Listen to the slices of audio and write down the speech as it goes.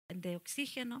de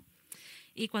oxígeno.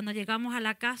 Y cuando llegamos a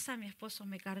la casa, mi esposo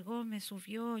me cargó, me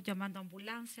subió llamando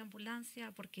ambulancia,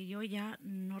 ambulancia, porque yo ya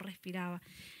no respiraba.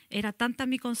 Era tanta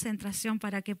mi concentración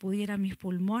para que pudiera mis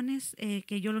pulmones,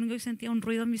 que yo lo único que sentía un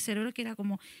ruido en mi cerebro que era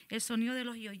como el sonido de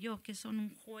los yoyos, que son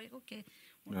un juego que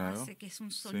uno Claro, hace, que es un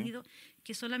sí. sonido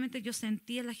que solamente yo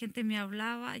sentía, la gente me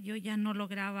hablaba, yo ya no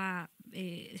lograba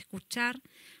escuchar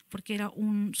porque era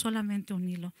solamente un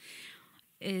hilo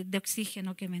de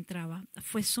oxígeno que me entraba.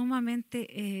 Fue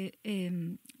sumamente,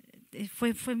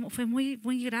 fue muy,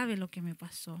 muy grave lo que me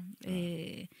pasó.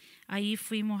 Claro. Ahí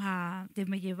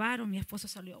me llevaron, mi esposo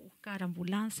salió a buscar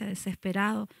ambulancia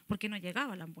desesperado, porque no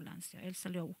llegaba la ambulancia, él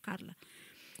salió a buscarla.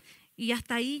 Y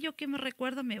hasta ahí yo que me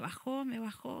recuerdo, me bajó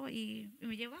y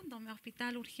me llevándome a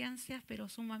hospital, urgencias, pero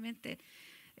sumamente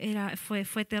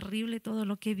fue terrible todo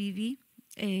lo que viví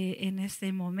en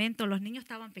ese momento. Los niños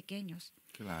estaban pequeños.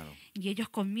 Claro. Y ellos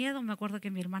con miedo, me acuerdo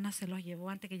que mi hermana se los llevó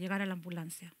antes que llegara la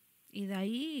ambulancia. Y de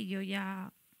ahí yo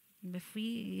ya me fui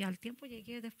y al tiempo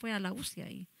llegué después a la UCI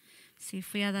ahí. Sí,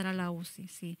 fui a dar a la UCI,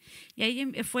 sí. Y ahí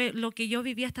fue lo que yo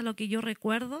viví hasta lo que yo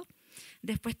recuerdo.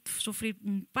 Después sufrí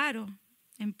un paro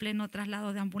en pleno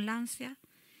traslado de ambulancia.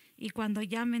 Y cuando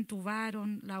ya me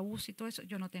entubaron, la UCI y todo eso,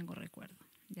 yo no tengo recuerdo.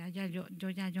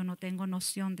 Yo no tengo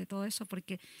noción de todo eso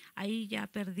porque ahí ya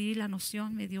perdí la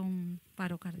noción, me dio un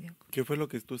paro cardíaco. ¿Qué fue lo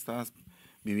que tú estabas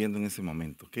viviendo en ese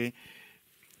momento?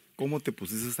 ¿Cómo te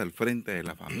pusiste al frente de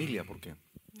la familia? Porque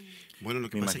Bueno, lo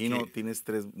que me pasa es imagino que tienes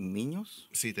 3 niños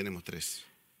sí, tenemos 3.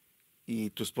 y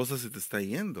tu esposa se te está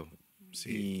yendo.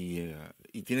 Sí.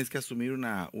 Y tienes que asumir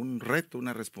un reto,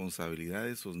 una responsabilidad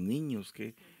de esos niños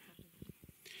que...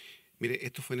 Mire,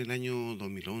 esto fue en el año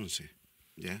 2011,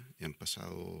 ¿ya? Ya han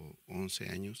pasado 11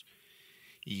 años.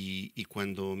 Y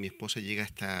cuando mi esposa llega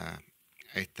a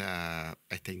esta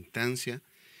instancia,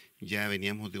 ya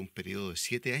veníamos de un periodo de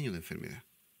 7 años de enfermedad.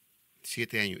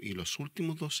 7 años. Y los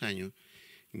últimos 2 años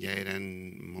ya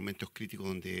eran momentos críticos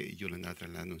donde yo la andaba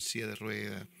trasladando en silla de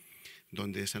ruedas,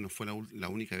 donde esa no fue la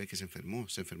única vez que se enfermó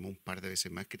un par de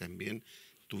veces más, que también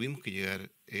tuvimos que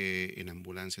llegar en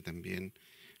ambulancia también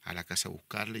a la casa a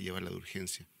buscarla y llevarla de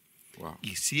urgencia. Wow.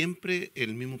 Y siempre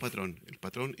el mismo patrón, el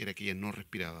patrón era que ella no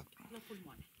respiraba.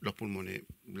 Los pulmones.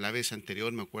 La vez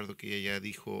anterior me acuerdo que ella ya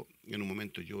dijo en un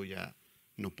momento, yo ya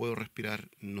no puedo respirar,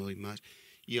 no doy más.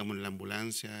 Íbamos en la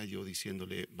ambulancia, yo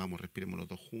diciéndole, vamos, respiremos los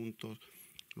dos juntos,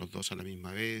 los dos a la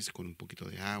misma vez, con un poquito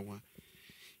de agua.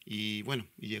 Y bueno,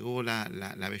 llegó la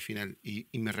vez final. Y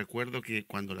me recuerdo que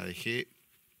cuando la dejé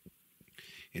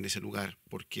en ese lugar,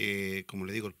 porque como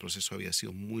le digo, el proceso había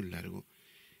sido muy largo,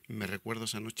 me recuerdo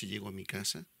esa noche llego a mi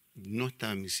casa, no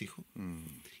estaban mis hijos,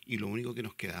 y lo único que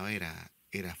nos quedaba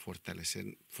era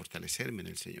fortalecerme en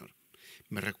el Señor.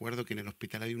 Me recuerdo que en el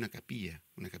hospital había una capilla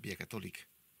católica,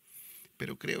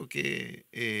 pero creo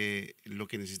que lo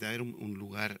que necesitaba era un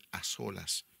lugar a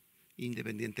solas,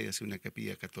 independiente de ser una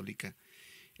capilla católica.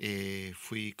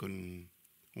 Fui con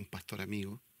un pastor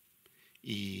amigo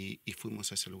y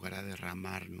fuimos a ese lugar a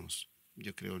derramarnos.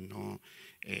 Yo creo, no,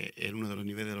 en uno de los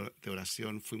niveles de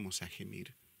oración fuimos a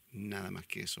gemir, nada más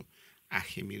que eso, a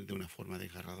gemir de una forma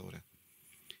desgarradora.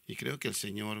 Y creo que el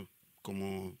Señor,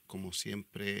 como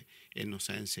siempre, Él nos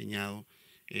ha enseñado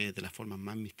de las formas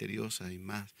más misteriosas y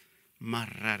más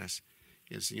raras,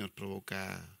 el Señor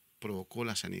provocó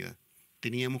la sanidad.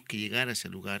 Teníamos que llegar a ese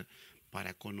lugar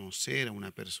para conocer a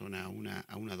una persona, a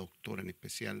una doctora en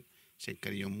especial. Se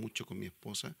encariñó mucho con mi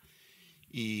esposa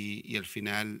y al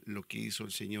final lo que hizo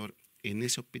el Señor en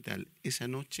ese hospital esa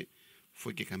noche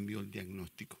fue que cambió el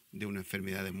diagnóstico de una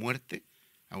enfermedad de muerte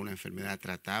a una enfermedad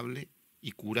tratable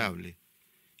y curable.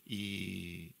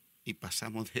 Y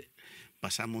pasamos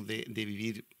de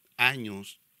vivir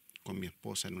años con mi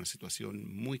esposa en una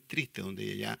situación muy triste donde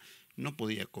ella ya no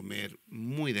podía comer,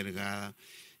 muy delgada.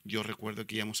 Yo recuerdo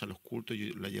que íbamos a los cultos,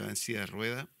 yo la llevaba en silla de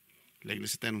ruedas, la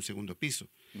iglesia está en un segundo piso.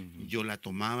 Yo la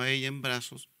tomaba ella en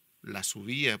brazos, la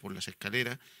subía por las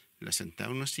escaleras, la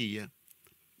sentaba en una silla,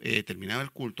 terminaba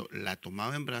el culto, la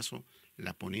tomaba en brazos,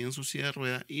 la ponía en su silla de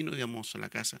ruedas y nos íbamos a la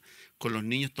casa con los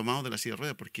niños tomados de la silla de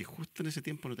ruedas, porque justo en ese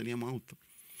tiempo no teníamos auto.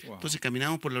 Wow. Entonces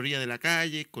caminábamos por la orilla de la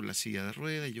calle con la silla de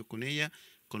ruedas, y yo con ella,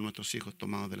 con nuestros hijos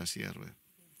tomados de la silla de ruedas.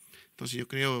 Entonces yo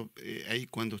creo, ahí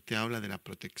cuando usted habla de la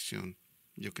protección,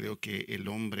 yo creo que el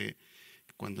hombre,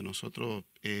 cuando nosotros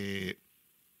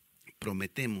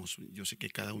prometemos, yo sé que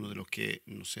cada uno de los que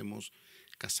nos hemos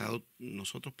casado,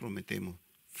 nosotros prometemos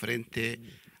frente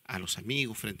a los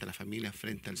amigos, frente a la familia,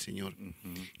 frente al Señor.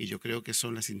 Y yo creo que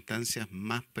son las instancias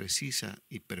más precisas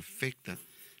y perfectas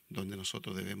donde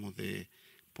nosotros debemos de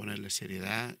ponerle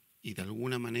seriedad y de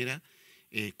alguna manera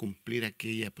cumplir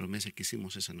aquella promesa que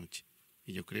hicimos esa noche.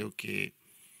 Y yo creo que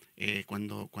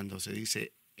cuando se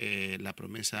dice la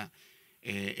promesa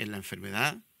en la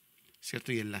enfermedad,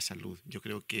 ¿cierto? Y en la salud. Yo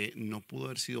creo que no pudo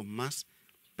haber sido más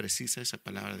precisa esa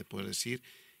palabra de poder decir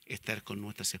estar con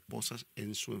nuestras esposas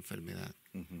en su enfermedad,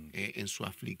 en su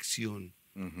aflicción.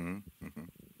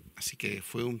 Así que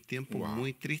fue un tiempo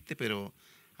muy triste, pero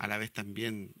a la vez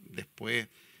también después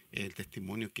el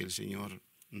testimonio que el Señor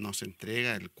nos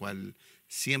entrega, el cual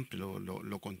siempre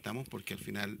lo contamos, porque al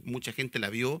final mucha gente la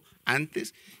vio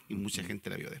antes y mucha gente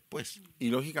la vio después. Y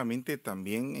lógicamente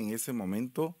también en ese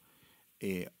momento,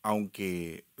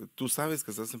 aunque tú sabes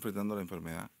que estás enfrentando la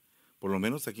enfermedad, por lo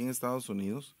menos aquí en Estados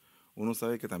Unidos, uno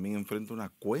sabe que también enfrenta una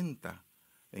cuenta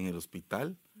en el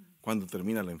hospital cuando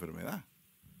termina la enfermedad,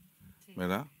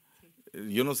 ¿verdad?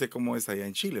 Yo no sé cómo es allá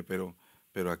en Chile, pero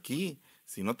aquí,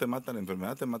 si no te mata la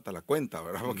enfermedad, te mata la cuenta,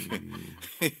 ¿verdad? Porque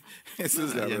eso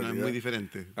es la Allá no realidad. es muy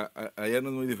diferente. Allá no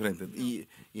es muy diferente. Y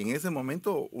en ese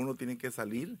momento uno tiene que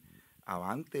salir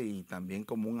avante y también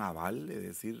como un aval de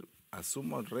decir,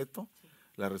 asumo el reto,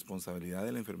 la responsabilidad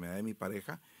de la enfermedad de mi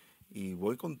pareja y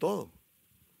voy con todo,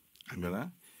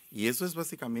 ¿verdad? Y eso es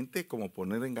básicamente como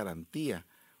poner en garantía,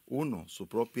 uno, su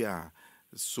propia,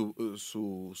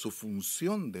 su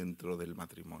función dentro del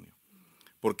matrimonio.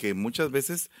 Porque muchas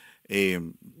veces,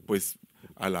 pues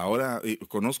a la hora,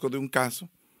 conozco de un caso,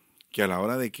 que a la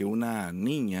hora de que una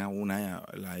niña,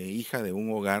 la hija de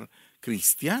un hogar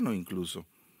cristiano incluso,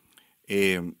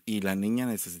 y la niña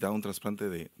necesitaba un trasplante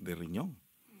de riñón.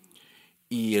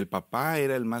 Y el papá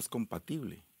era el más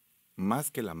compatible,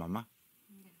 más que la mamá.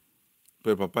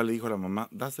 Pero el papá le dijo a la mamá,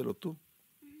 dáselo tú.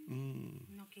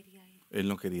 No quería ir. Él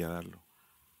no quería darlo.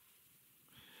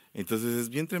 Entonces es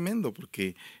bien tremendo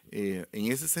porque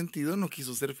en ese sentido no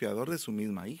quiso ser fiador de su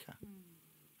misma hija,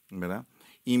 ¿verdad?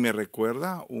 Y me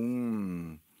recuerda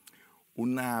una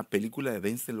película de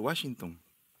Denzel Washington,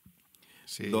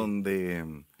 Sí.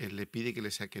 donde Él le pide que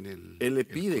le saquen él le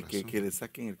pide corazón que le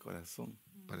saquen el corazón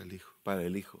para el hijo. para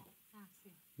el hijo,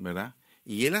 ¿verdad?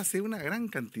 Y él hace una gran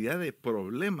cantidad de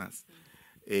problemas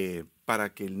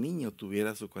para que el niño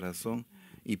tuviera su corazón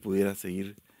y pudiera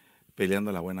seguir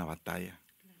peleando la buena batalla.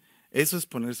 Eso es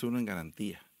ponerse uno en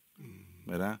garantía,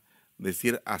 ¿verdad?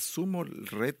 Decir, asumo el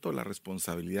reto, la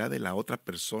responsabilidad de la otra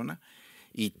persona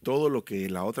y todo lo que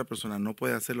la otra persona no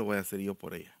puede hacer, lo voy a hacer yo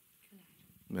por ella,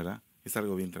 ¿verdad? Es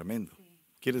algo bien tremendo.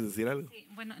 ¿Quieres decir algo? Sí,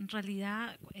 bueno, en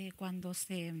realidad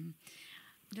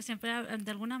yo siempre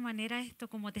de alguna manera esto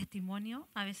como testimonio,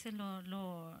 a veces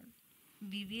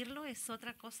vivirlo es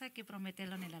otra cosa que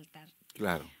prometerlo en el altar.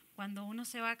 Claro. Cuando uno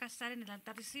se va a casar en el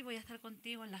altar, dice, sí, voy a estar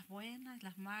contigo en las buenas, en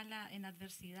las malas, en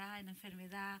adversidad, en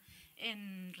enfermedad,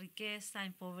 en riqueza,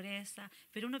 en pobreza.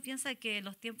 Pero uno piensa que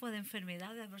los tiempos de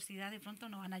enfermedad, de adversidad, de pronto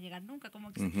no van a llegar nunca.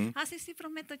 Como que, sí,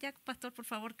 prometo ya, pastor, por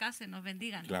favor, cásenos,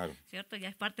 bendíganos. Claro. ¿Cierto? Ya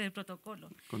es parte del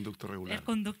protocolo. Conducto regular. El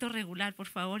conducto regular, por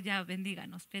favor, ya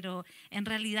bendíganos. Pero en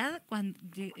realidad, cuando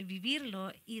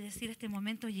vivirlo y decir este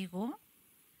momento llegó,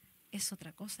 es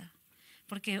otra cosa.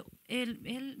 Porque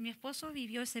mi esposo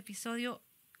vivió ese episodio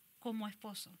como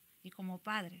esposo y como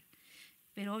padre.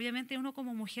 Pero obviamente uno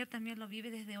como mujer también lo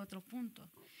vive desde otro punto.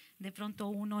 De pronto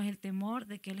uno es el temor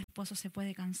de que el esposo se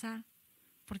puede cansar.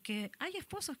 Porque hay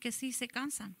esposos que sí se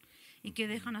cansan y que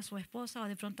dejan a su esposa o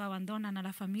de pronto abandonan a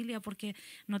la familia porque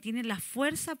no tienen la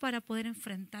fuerza para poder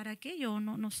enfrentar aquello o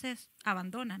no sé,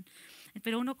 abandonan.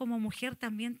 Pero uno como mujer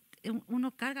también uno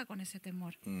carga con ese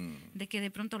temor de que de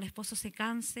pronto el esposo se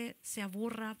canse, se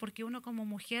aburra, porque uno como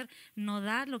mujer no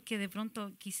da lo que de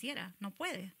pronto quisiera, no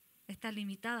puede, está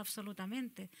limitada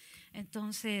absolutamente.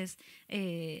 Entonces,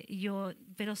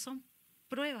 pero son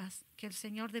pruebas que el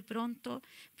Señor de pronto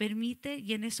permite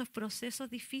y en esos procesos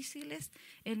difíciles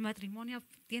el matrimonio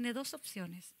tiene dos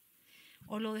opciones,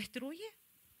 o lo destruye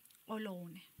o lo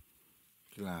une.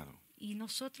 Claro. Y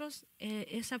nosotros,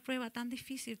 esa prueba tan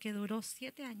difícil que duró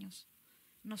 7 años,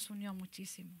 nos unió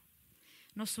muchísimo.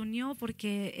 Nos unió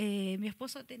porque mi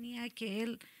esposo tenía que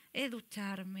él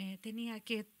ducharme, tenía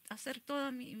que hacer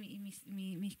todas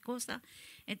mis cosas.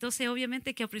 Entonces,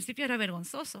 obviamente que al principio era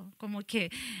vergonzoso, como que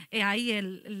ahí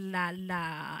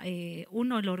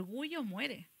uno, el orgullo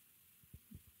muere.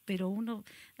 Pero uno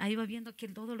ahí va viendo que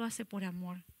todo lo hace por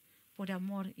amor.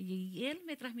 Y él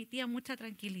me transmitía mucha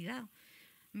tranquilidad.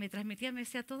 Me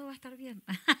decía, todo va a estar bien.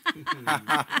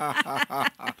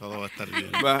 Todo va a estar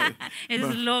bien. El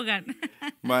eslogan.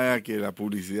 Vaya que la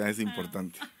publicidad es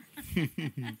importante.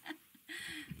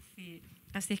 Sí.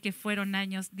 Así es que fueron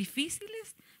años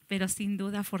difíciles, pero sin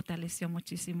duda fortaleció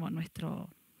muchísimo nuestro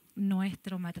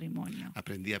matrimonio.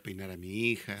 Aprendí a peinar a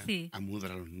mi hija, Sí. a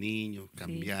mudar a los niños,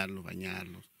 cambiarlos,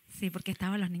 bañarlos. Sí, porque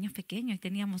estaban los niños pequeños y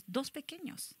teníamos 2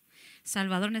 pequeños.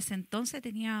 Salvador en ese entonces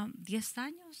tenía 10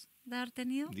 años de haber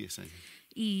tenido. 10 años.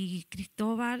 Y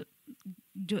Cristóbal,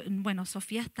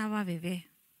 Sofía estaba bebé.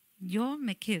 Yo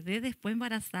me quedé después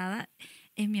embarazada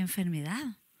en mi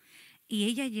enfermedad. Y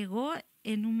ella llegó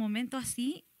en un momento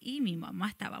así y mi mamá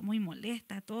estaba muy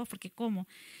molesta, todo, porque ¿cómo?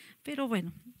 Pero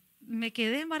bueno, me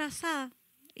quedé embarazada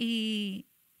y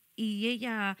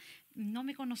ella no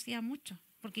me conocía mucho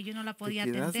porque yo no la podía Te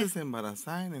atender. quedaste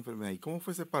embarazada en la enfermedad. ¿Y cómo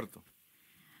fue ese parto?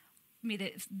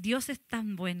 Mire, Dios es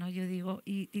tan bueno, yo digo,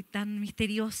 y tan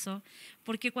misterioso,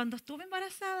 porque cuando estuve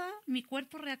embarazada, mi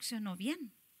cuerpo reaccionó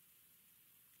bien.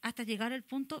 Hasta llegar al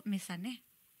punto, me sané.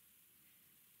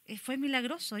 Fue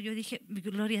milagroso. Yo dije,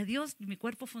 gloria a Dios, mi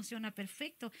cuerpo funciona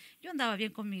perfecto. Yo andaba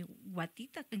bien con mi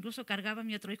guatita, incluso cargaba a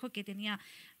mi otro hijo que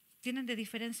tienen de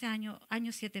diferencia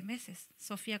años 7 meses,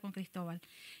 Sofía con Cristóbal.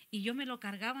 Y yo me lo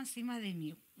cargaba encima de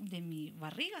mi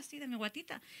barriga, así, de mi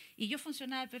guatita. Y yo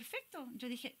funcionaba perfecto. Yo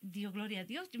dije, Dios, gloria a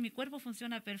Dios, mi cuerpo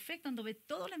funciona perfecto. Anduve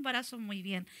todo el embarazo muy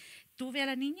bien. Tuve a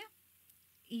la niña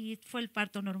y fue el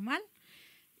parto normal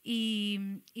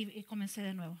y comencé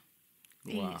de nuevo.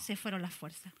 Wow. Y se fueron las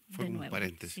fuerzas. Fue de como un nuevo.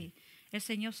 paréntesis. Sí. El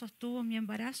Señor sostuvo mi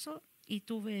embarazo y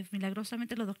tuve,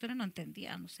 milagrosamente, los doctores no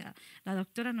entendían. O sea, la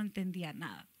doctora no entendía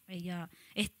nada. Ella,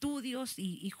 estudios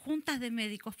y juntas de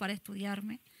médicos para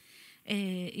estudiarme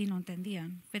y no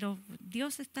entendían. Pero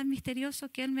Dios es tan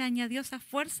misterioso que Él me añadió esas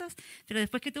fuerzas. Pero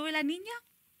después que tuve la niña,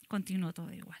 continuó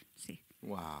todo igual. Sí.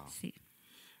 Wow. Sí.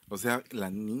 O sea, la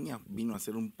niña vino a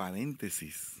hacer un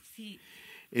paréntesis. Sí.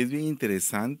 Es bien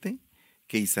interesante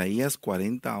que Isaías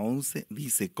 40:11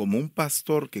 dice, como un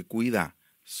pastor que cuida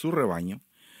su rebaño,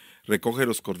 recoge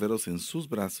los corderos en sus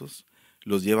brazos,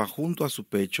 los lleva junto a su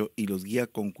pecho y los guía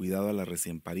con cuidado a las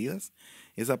recién paridas.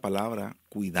 Esa palabra,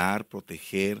 cuidar,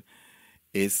 proteger,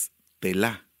 es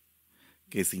telá,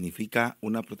 que significa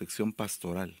una protección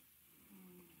pastoral.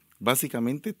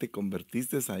 Básicamente te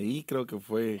convertiste ahí, creo que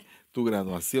fue tu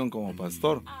graduación como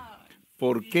pastor.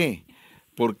 ¿Por qué?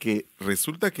 Porque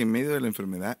resulta que en medio de la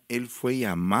enfermedad él fue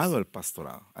llamado al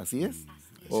pastorado. ¿Así es?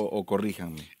 O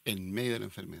corríjanme. En medio de la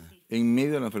enfermedad. En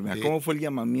medio de la enfermedad. Eh, ¿Cómo fue el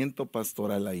llamamiento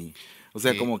pastoral ahí? O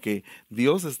sea, eh, como que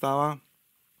Dios estaba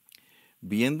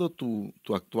viendo tu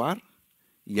actuar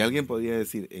y alguien podría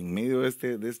decir, en medio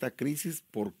de esta crisis,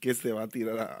 ¿por qué se va a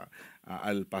tirar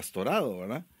al pastorado,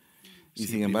 verdad? Y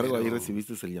Sí, sin embargo ahí primero-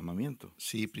 recibiste el llamamiento.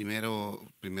 Sí,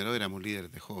 primero éramos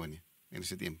líderes de jóvenes en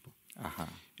ese tiempo. Ajá.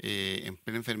 En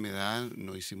plena enfermedad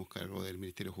nos hicimos cargo del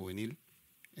ministerio juvenil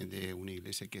de una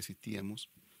iglesia que asistíamos.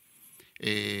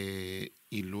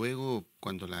 Y luego,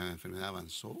 cuando la enfermedad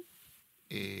avanzó,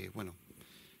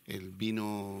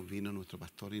 vino nuestro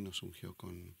pastor y nos ungió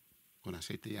con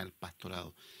aceite ya al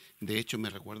pastorado. De hecho, me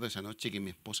recuerdo esa noche que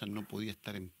mi esposa no podía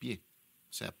estar en pie.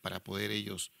 O sea, para poder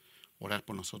ellos orar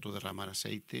por nosotros, derramar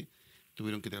aceite,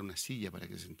 tuvieron que traer una silla para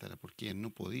que se sentara, porque ella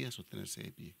no podía sostenerse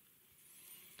de pie.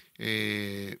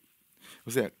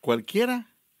 O sea,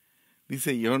 cualquiera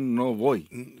dice, yo no voy.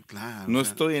 Claro, No o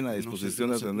sea, estoy en la disposición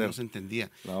de atender no se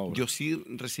entendía. la obra. Yo sí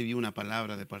recibí una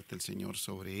palabra de parte del Señor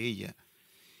sobre ella,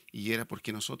 y era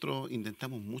porque nosotros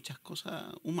intentamos muchas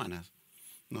cosas humanas.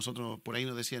 Nosotros por ahí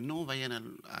nos decían, no, vayan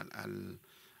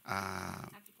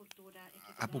a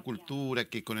apicultura,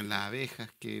 que con las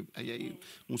abejas, que hay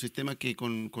un sistema que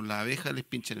con las abejas les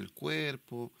pinchan el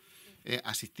cuerpo.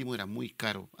 Asistimos, era muy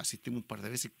caro, asistimos un par de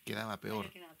veces, quedaba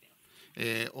peor.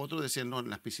 Otros decían, no,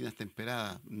 las piscinas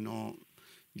temperadas, no.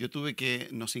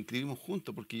 Nos inscribimos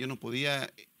juntos, porque yo no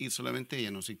podía ir solamente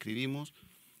ella, nos inscribimos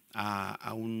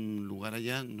a un lugar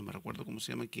allá, no me recuerdo cómo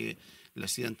se llama, que le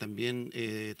hacían también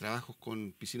trabajos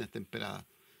con piscinas temperadas.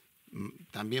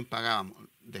 También pagábamos,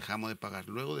 dejamos de pagar.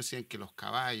 Luego decían que los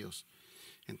caballos,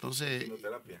 entonces...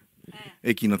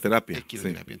 Equinoterapia. Sí.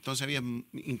 Entonces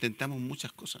intentamos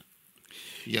muchas cosas.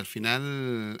 Y al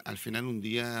final un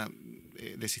día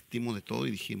desistimos de todo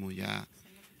y dijimos ya...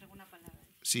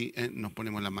 Sí, nos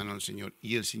ponemos la mano al Señor.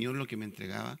 Y el Señor lo que me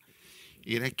entregaba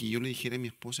era que yo le dijera a mi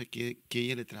esposa que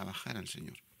ella le trabajara al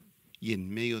Señor. Y en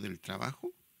medio del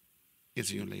trabajo, el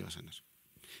Señor la iba a sanar.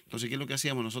 Entonces, ¿qué es lo que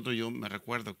hacíamos nosotros? Yo me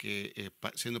recuerdo que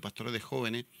siendo pastores de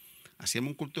jóvenes, hacíamos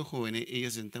un culto de jóvenes, ella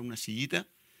se sentaba en una sillita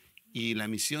y la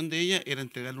misión de ella era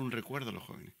entregarle un recuerdo a los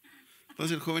jóvenes.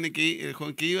 Entonces el joven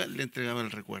que iba le entregaba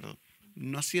el recuerdo.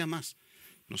 No hacía más.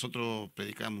 Nosotros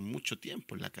predicábamos mucho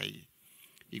tiempo en la calle.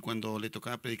 Y cuando le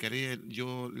tocaba predicar a ella,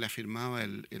 yo le afirmaba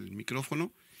el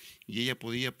micrófono y ella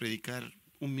podía predicar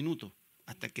 1 minuto,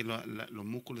 hasta que los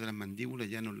músculos de las mandíbulas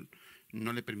ya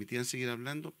no le permitían seguir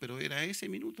hablando, pero era ese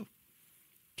minuto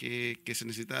que se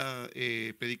necesitaba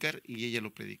predicar y ella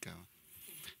lo predicaba.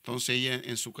 Entonces ella,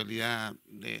 en su calidad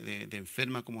de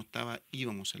enferma como estaba,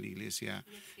 íbamos a la iglesia,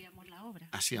 hacíamos la obra.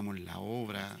 hacíamos la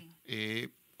obra,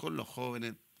 con los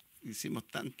jóvenes, hicimos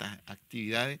tantas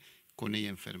actividades con ella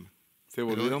enferma. Se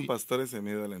volvieron pastores en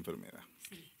medio de la enfermedad.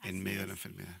 Sí, En medio de la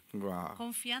enfermedad. Wow.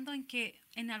 confiando en que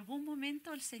en algún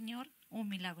momento el Señor un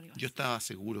milagro iba a Yo hacer. estaba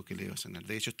seguro que le iba a sanar.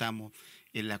 De hecho, estábamos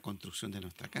en la construcción de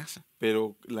nuestra casa.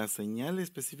 Pero la señal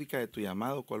específica de tu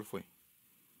llamado, ¿cuál fue?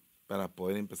 Para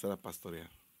poder empezar a pastorear.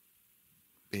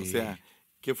 O sea,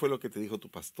 ¿qué fue lo que te dijo tu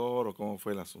pastor o cómo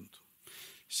fue el asunto?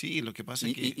 Sí, lo que pasa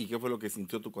es que... ¿Y qué fue lo que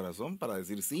sintió tu corazón para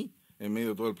decir sí en medio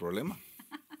de todo el problema?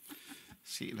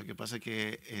 Sí, lo que pasa es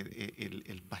que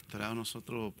el pastorado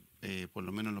nosotros, por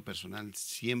lo menos en lo personal,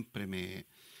 siempre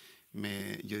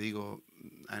yo digo,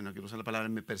 no quiero usar la palabra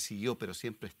me persiguió, pero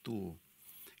siempre estuvo.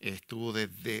 Estuvo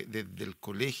desde el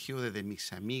colegio, desde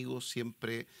mis amigos,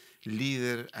 siempre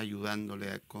líder, ayudándole,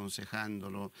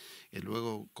 aconsejándolo.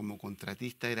 Luego, como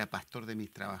contratista, era pastor de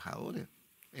mis trabajadores.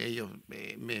 Ellos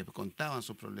me contaban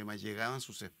sus problemas, llegaban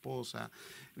sus esposas,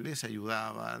 les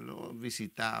ayudaba, los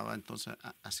visitaba, entonces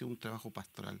hacía un trabajo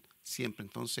pastoral siempre.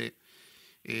 Entonces,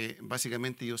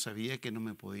 básicamente yo sabía que no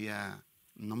me podía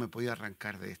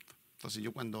arrancar de esto. Entonces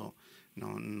yo cuando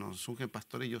nos ungen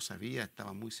pastores, yo sabía,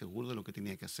 estaba muy seguro de lo que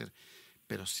tenía que hacer,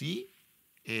 pero sí,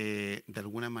 de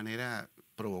alguna manera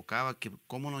provocaba que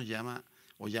cómo nos llama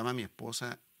o llama a mi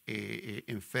esposa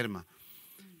enferma.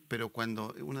 Pero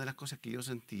una de las cosas que yo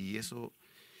sentí, eso,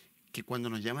 que cuando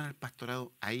nos llaman al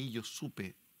pastorado, ahí yo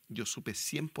supe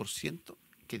 100%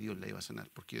 que Dios la iba a sanar,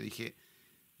 porque yo dije,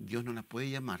 Dios no la puede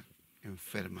llamar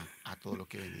enferma a todo lo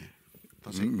que venía.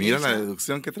 Entonces, mira la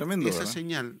deducción, qué tremendo, esa ¿verdad?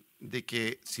 señal de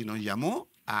que si nos llamó,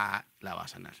 la va a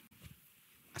sanar.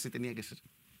 Así tenía que ser.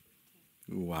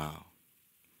 Wow.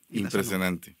 Y la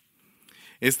Impresionante.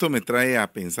 Esto me trae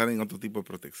a pensar en otro tipo de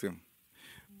protección.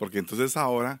 Porque entonces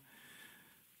ahora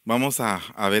vamos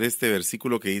a ver este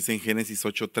versículo que dice en Génesis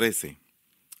 8:13.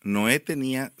 Noé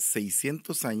tenía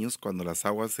 600 años cuando las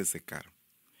aguas se secaron.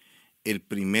 El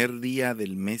primer día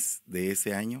del mes de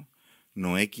ese año,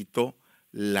 Noé quitó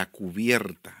la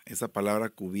cubierta, esa palabra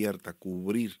cubierta,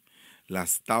 cubrir,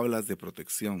 las tablas de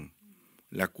protección,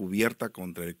 la cubierta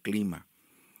contra el clima.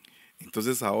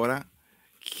 Entonces ahora,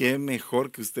 qué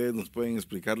mejor que ustedes nos pueden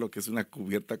explicar lo que es una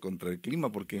cubierta contra el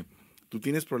clima, porque tú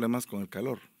tienes problemas con el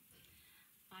calor.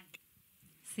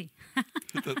 Sí.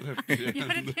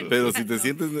 Pero si te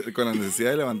sientes con la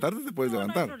necesidad de levantarte, te puedes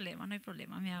levantar. No hay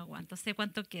problema, me aguanto. Sé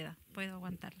cuánto queda, puedo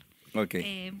aguantarlo.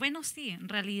 Okay. Bueno, sí, en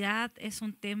realidad es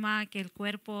un tema que el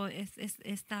cuerpo,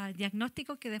 este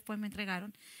diagnóstico que después me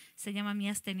entregaron, se llama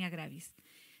miastenia gravis.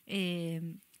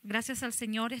 Gracias al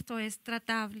Señor esto es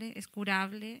tratable, es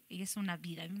curable y es una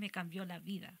vida. A mí me cambió la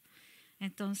vida.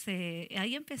 Entonces,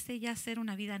 ahí empecé ya a hacer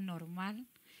una vida normal,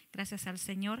 gracias al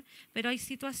Señor, pero hay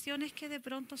situaciones que de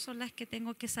pronto son las que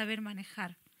tengo que saber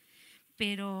manejar.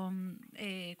 Pero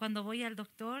cuando voy al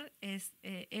doctor,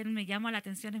 él me llama la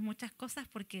atención en muchas cosas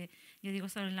porque yo digo,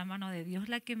 solo en la mano de Dios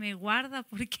la que me guarda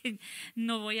porque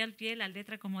no voy al pie de la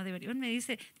letra como debería. Él me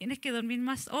dice, tienes que dormir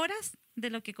más horas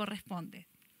de lo que corresponde.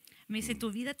 Me dice,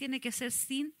 tu vida tiene que ser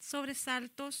sin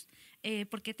sobresaltos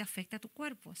porque te afecta a tu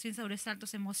cuerpo, sin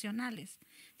sobresaltos emocionales.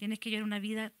 Tienes que llevar una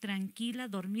vida tranquila,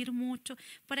 dormir mucho,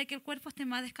 para que el cuerpo esté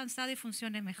más descansado y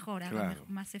funcione mejor, haga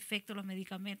más efecto los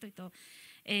medicamentos y todo.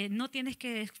 No tienes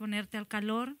que exponerte al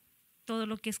calor, todo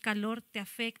lo que es calor te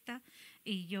afecta.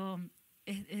 Y yo,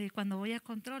 cuando voy a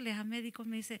controles, a médicos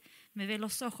me dice, me ve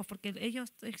los ojos, porque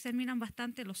ellos examinan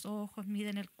bastante los ojos,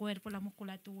 miden el cuerpo, la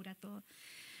musculatura, todo.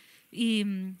 Y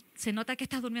se nota que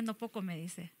estás durmiendo poco, me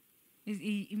dice.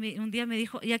 Un día me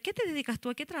dijo, ¿y a qué te dedicas tú?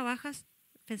 ¿A qué trabajas?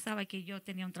 Pensaba que yo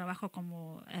tenía un trabajo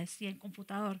como así en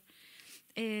computador.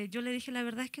 Yo le dije, la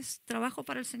verdad es que trabajo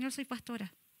para el Señor, soy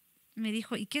pastora. Me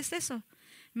dijo, ¿y qué es eso?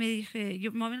 Me dije,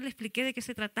 yo más o menos le expliqué de qué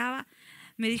se trataba.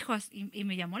 Me dijo, y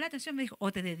me llamó la atención, me dijo,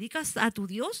 o te dedicas a tu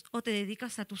Dios o te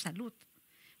dedicas a tu salud.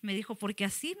 Me dijo, porque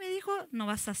así, me dijo, no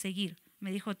vas a seguir.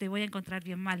 Me dijo, te voy a encontrar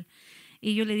bien mal.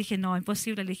 Y yo le dije, no,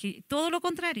 imposible. Le dije, todo lo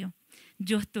contrario.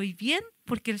 Yo estoy bien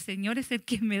porque el Señor es el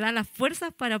que me da las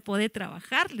fuerzas para poder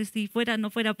trabajar. Si no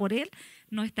fuera por Él,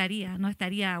 no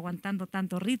estaría aguantando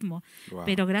tanto ritmo. Wow.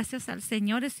 Pero gracias al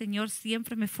Señor, el Señor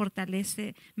siempre me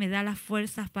fortalece, me da las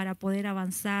fuerzas para poder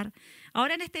avanzar.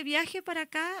 Ahora en este viaje para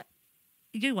acá,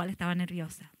 yo igual estaba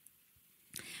nerviosa,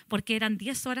 porque eran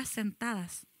 10 horas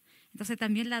sentadas. Entonces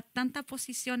también la tanta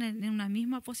posición en una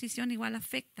misma posición igual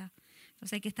afecta.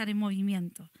 Entonces hay que estar en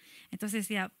movimiento. Entonces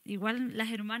ya, igual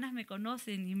las hermanas me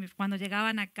conocen y cuando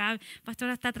llegaban acá,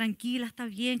 pastora, está tranquila, está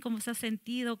bien, ¿cómo se ha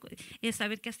sentido?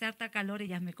 Saber que hace harta calor,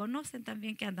 ellas me conocen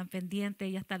también, que andan pendientes,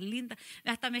 ellas están lindas.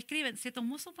 Hasta me escriben, ¿se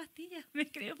tomó su pastilla? Me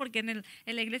escriben porque en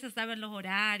la iglesia saben los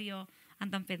horarios,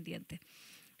 andan pendientes.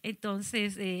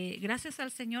 Entonces, gracias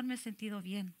al Señor me he sentido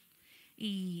bien.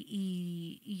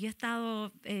 Y he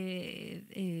estado,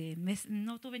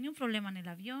 no tuve ni un problema en el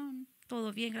avión,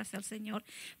 todo bien, gracias al Señor,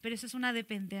 pero eso es una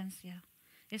dependencia.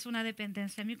 Es una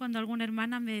dependencia. A mí cuando alguna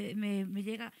hermana me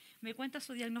llega, me cuenta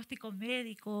su diagnóstico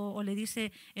médico o le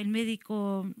dice el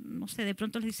médico, no sé, de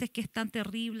pronto le dice que es tan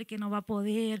terrible, que no va a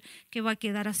poder, que va a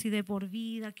quedar así de por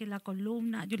vida, que la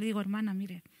columna. Yo le digo, hermana,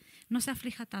 mire, no se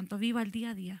aflija tanto, viva el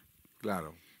día a día.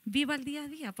 Claro. Viva el día a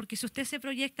día, porque si usted se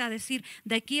proyecta a decir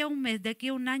de aquí a un mes, de aquí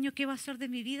a un año, ¿qué va a ser de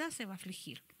mi vida? Se va a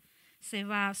afligir, se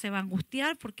va a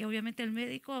angustiar, porque obviamente el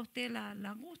médico a usted la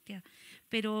angustia.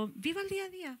 Pero viva el día a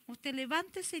día, usted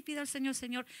levántese y pida al Señor,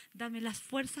 Señor, dame las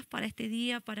fuerzas para este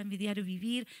día, para mi diario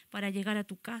vivir, para llegar a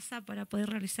tu casa, para poder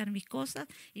realizar mis cosas.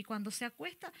 Y cuando se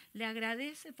acuesta, le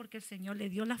agradece porque el Señor le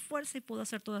dio la fuerza y pudo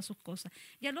hacer todas sus cosas.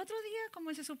 Y al otro día,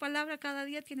 como dice su palabra, cada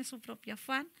día tiene su propio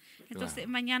afán. Entonces, Claro.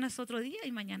 mañana es otro día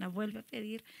y mañana vuelve a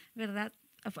pedir, ¿verdad?,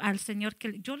 al Señor,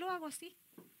 que yo lo hago así.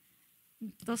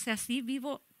 Entonces así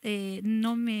vivo,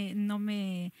 no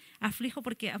me aflijo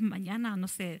porque mañana, no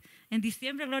sé, en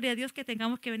diciembre, gloria a Dios, que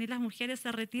tengamos que venir las mujeres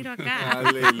a retiro acá.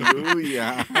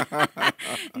 Aleluya.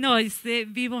 No, y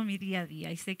vivo mi día a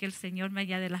día y sé que el Señor me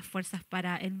añade las fuerzas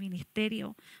para el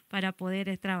ministerio, para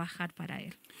poder trabajar para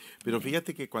Él. Pero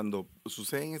fíjate que cuando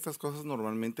suceden estas cosas,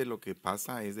 normalmente lo que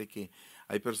pasa es de que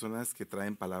hay personas que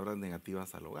traen palabras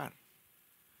negativas al hogar,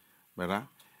 ¿verdad?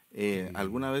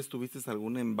 ¿Alguna vez tuviste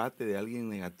algún embate de alguien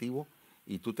negativo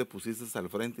y tú te pusiste al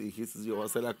frente y dijiste, yo voy a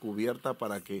hacer la cubierta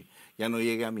para que ya no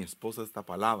llegue a mi esposa esta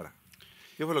palabra?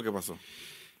 ¿Qué fue lo que pasó?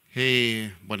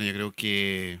 Bueno, yo creo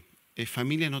que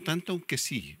familia no tanto, aunque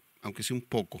sí un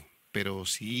poco, pero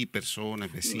sí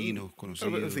personas, vecinos, Tal vez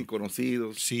conocidos. sin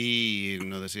conocidos, Sí,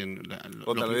 nos decían...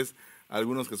 o tal vez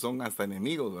algunos que son hasta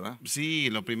enemigos, ¿verdad? Sí,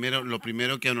 lo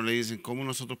primero que a uno le dicen, ¿cómo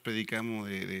nosotros predicamos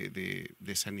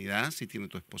de sanidad si tiene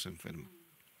tu esposa enferma?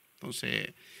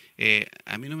 Entonces,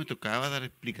 a mí no me tocaba dar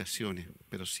explicaciones,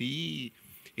 pero sí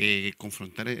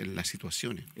confrontar las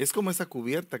situaciones. Es como esa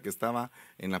cubierta que estaba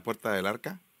en la puerta del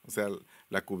arca, o sea,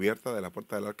 la cubierta de la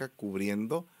puerta del arca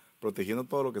cubriendo, protegiendo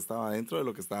todo lo que estaba adentro de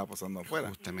lo que estaba pasando afuera.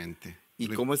 Justamente. ¿Y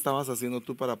cómo estabas haciendo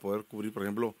tú para poder cubrir, por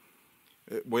ejemplo,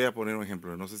 voy a poner un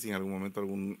ejemplo, no sé si en algún momento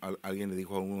alguien le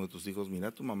dijo a uno de tus hijos,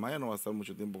 mira, tu mamá ya no va a estar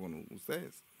mucho tiempo con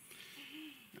ustedes?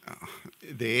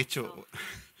 De hecho,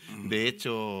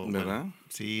 ¿verdad? bueno,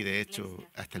 sí, de hecho,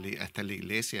 hasta la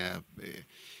iglesia,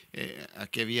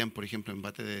 aquí habían, por ejemplo,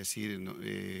 embate de decir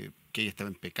que ella estaba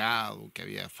en pecado, que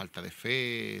había falta de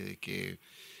fe, de que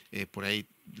por ahí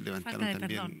levantaron Falta de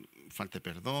también perdón. falta de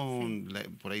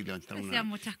perdón, por ahí levantaron Decían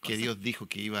muchas que cosas. Dios dijo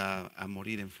que iba a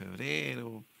morir en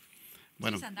febrero.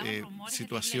 Bueno, se andaban rumores en la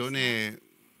situaciones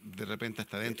de repente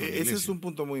hasta dentro de la Ese es iglesia. un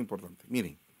punto muy importante.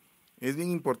 Miren, es bien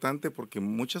importante porque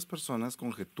muchas personas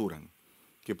conjeturan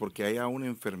que porque haya una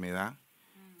enfermedad,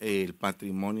 el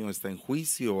matrimonio está en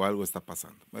juicio o algo está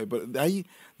pasando. Hay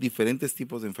diferentes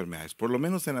tipos de enfermedades. Por lo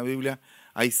menos en la Biblia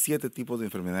hay 7 tipos de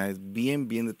enfermedades bien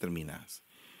determinadas.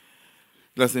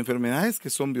 Las enfermedades que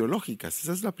son biológicas,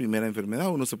 esa es la primera enfermedad.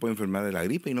 Uno se puede enfermar de la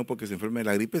gripe y no porque se enferme de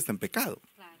la gripe está en pecado.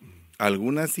 Claro.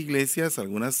 Algunas iglesias,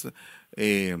 algunas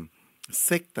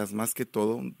sectas más que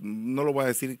todo, no lo voy a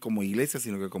decir como iglesia,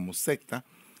 sino que como secta,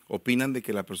 opinan de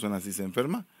que la persona si se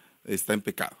enferma está en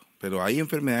pecado. Pero hay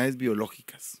enfermedades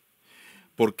biológicas.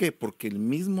 ¿Por qué? Porque el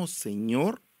mismo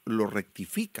Señor lo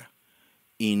rectifica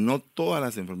y no todas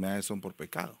las enfermedades son por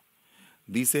pecado.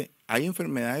 Dice, hay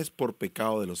enfermedades por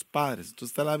pecado de los padres.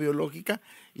 Entonces está la biológica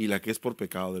y la que es por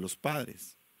pecado de los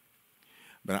padres.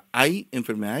 ¿Verdad? Hay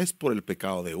enfermedades por el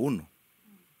pecado de uno,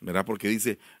 ¿verdad? Porque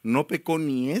dice, no pecó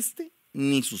ni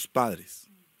ni sus padres.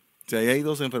 O sea, ahí hay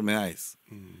 2 enfermedades.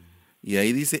 Y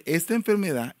ahí dice, esta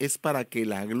enfermedad es para que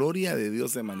la gloria de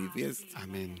Dios se manifieste.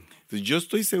 Amén. Entonces, yo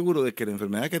estoy seguro de que la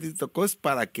enfermedad que a ti te tocó es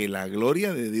para que la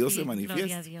gloria de Dios se manifieste.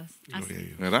 Gloria a Dios. Gloria a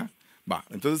Dios. ¿Verdad? Va,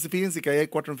 entonces fíjense que ahí hay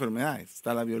 4 enfermedades.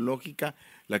 Está la biológica,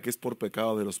 la que es por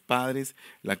pecado de los padres,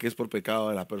 la que es por pecado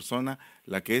de la persona,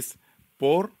 la que es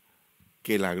por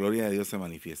que la gloria de Dios se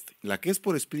manifieste, la que es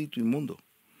por espíritu inmundo,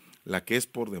 la que es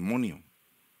por demonio,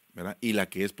 ¿verdad? Y la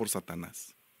que es por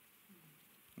Satanás,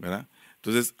 ¿verdad?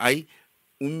 Entonces hay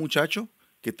un muchacho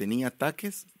que tenía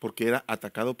ataques porque era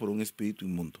atacado por un espíritu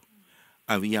inmundo.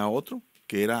 Había otro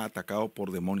que era atacado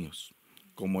por demonios,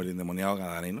 como el endemoniado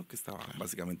gadareno, que estaba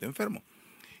básicamente enfermo.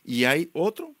 Y hay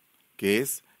otro que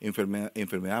es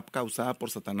enfermedad causada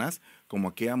por Satanás, como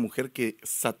aquella mujer que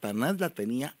Satanás la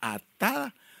tenía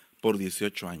atada por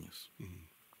 18 años.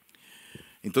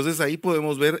 Entonces ahí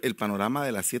podemos ver el panorama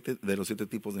de los 7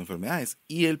 tipos de enfermedades.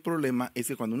 Y el problema es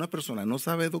que cuando una persona no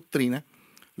sabe doctrina,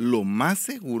 lo más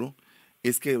seguro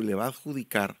es que le va a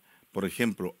adjudicar, por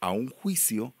ejemplo, a un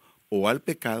juicio o al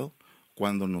pecado,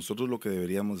 cuando nosotros lo que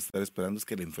deberíamos estar esperando es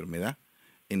que en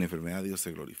la enfermedad Dios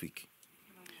se glorifique.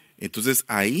 Entonces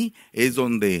ahí es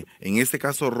donde, en este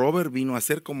caso, Robert vino a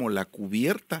ser como la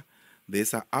cubierta de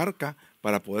esa arca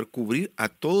para poder cubrir a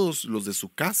todos los de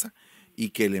su casa y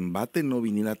que el embate no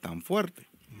viniera tan fuerte.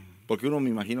 Porque uno, me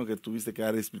imagino que tuviste que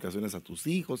dar explicaciones a tus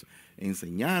hijos,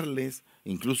 enseñarles,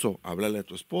 incluso hablarle a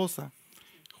tu esposa.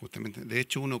 Justamente, de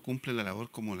hecho uno cumple la labor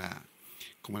como la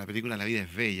película La vida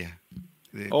es bella.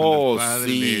 Oh, cuando el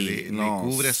padre sí, le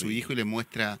cubre a su hijo y le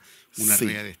muestra una Sí.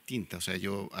 realidad distinta. O sea,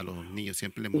 yo a los niños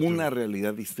siempre les Una muestro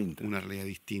realidad distinta. una realidad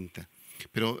distinta.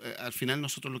 Pero al final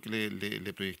nosotros lo que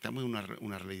le proyectamos es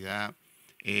una realidad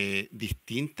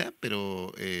distinta,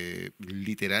 pero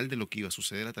literal de lo que iba a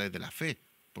suceder a través de la fe.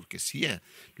 Porque sí,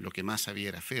 lo que más había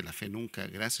era fe. La fe nunca,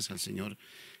 gracias al Señor,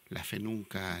 la fe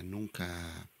nunca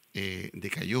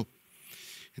decayó.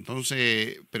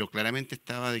 Entonces, pero claramente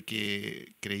estaba de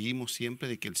que creímos siempre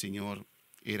de que el Señor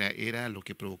era lo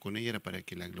que provocó en ella, era para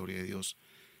que la gloria de Dios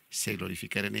se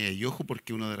glorificara en ella. Y ojo,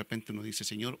 porque uno de repente uno dice,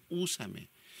 Señor, úsame.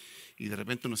 Y de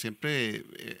repente uno siempre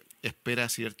espera,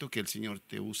 ¿cierto?, que el Señor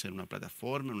te use en una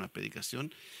plataforma, en una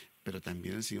predicación, pero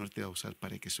también el Señor te va a usar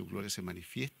para que su gloria se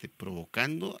manifieste,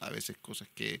 provocando a veces cosas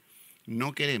que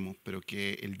no queremos, pero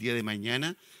que el día de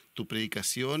mañana tu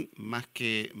predicación, más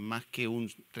que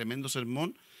un tremendo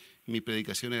sermón, mi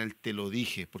predicación era el te lo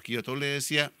dije, porque yo a todos les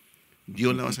decía,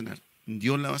 Dios la va a sanar,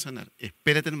 Dios la va a sanar,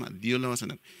 espérate nomás, Dios la va a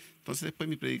sanar. Entonces después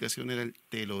mi predicación era el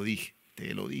te lo dije,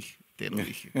 te lo dije, te lo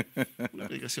dije. Una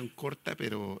predicación corta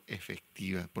pero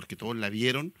efectiva, porque todos la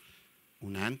vieron,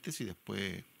 una antes y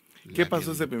después. ¿Qué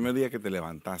pasó ese primer día que te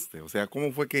levantaste? O sea,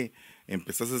 ¿cómo fue que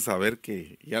empezaste a saber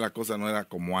que ya la cosa no era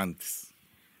como antes?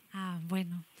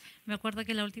 Bueno, me acuerdo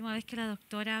que la última vez que la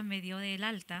doctora me dio del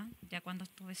alta, ya cuando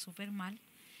estuve súper mal,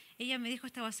 ella me dijo,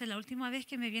 esta va a ser la última vez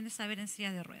que me vienes a ver en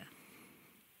silla de ruedas.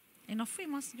 Y nos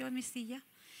fuimos, yo en mi silla,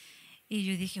 y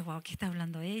yo dije, wow, ¿qué está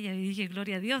hablando ella? Y dije,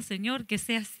 gloria a Dios, Señor, que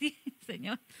sea así,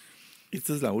 Señor.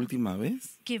 ¿Esta es la última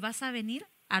vez? Que vas a venir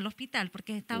al hospital,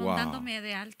 porque estaban dándome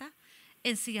de alta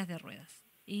en sillas de ruedas.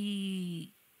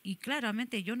 Y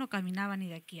claramente yo no caminaba ni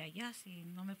de aquí a allá, si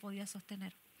no me podía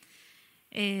sostener.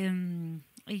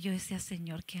 Y yo decía,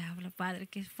 Señor, ¿qué habla, Padre?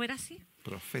 Que fuera así.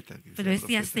 Profeta. Pero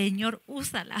decía, Señor,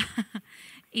 úsala.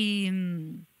 y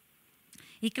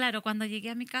claro, cuando llegué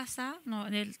a mi casa,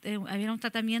 había un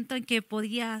tratamiento en que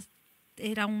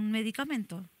era un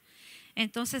medicamento.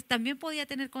 Entonces también podía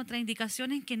tener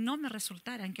contraindicaciones que no me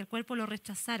resultaran, que el cuerpo lo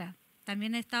rechazara.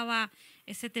 También estaba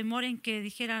ese temor en que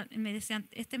me decían,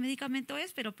 este medicamento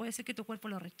es, pero puede ser que tu cuerpo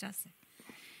lo rechace.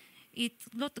 Y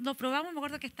lo probamos, me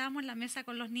acuerdo que estábamos en la mesa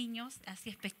con los niños, así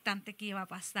expectante que iba a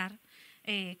pasar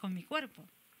con mi cuerpo.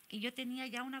 Y yo tenía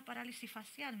ya una parálisis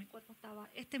facial, mi cuerpo estaba,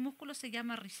 este músculo se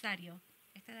llama risario,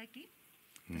 este de aquí.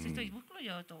 Entonces este músculo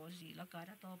yo todo así, la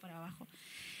cara, todo para abajo.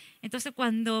 Entonces,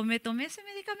 cuando me tomé ese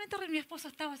medicamento, mi esposo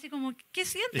estaba así como, ¿qué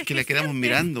sientes? Es que la quedamos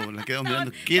mirando,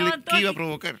 ¿Qué iba a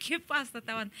provocar? ¿Qué pasa?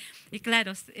 Y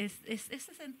claro, es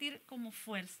ese sentir como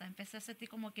fuerza. Empecé a sentir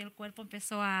como que el cuerpo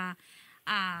empezó a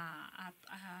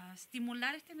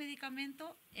estimular este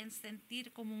medicamento en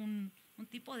sentir como un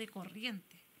tipo de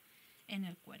corriente en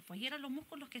el cuerpo. Y eran los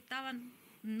músculos que estaban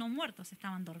no muertos,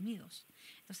 estaban dormidos.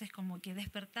 Entonces como que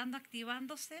despertando,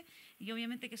 activándose, y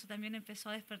obviamente que eso también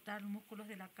empezó a despertar los músculos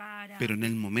de la cara. Pero en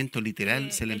el momento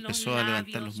literal se le empezó a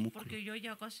levantar los músculos. Porque yo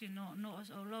ya casi no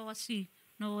hablaba así,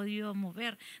 no podía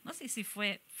mover. No sé si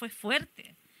fue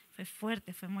fuerte,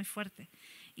 fue muy fuerte.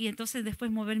 Y entonces después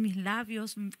mover mis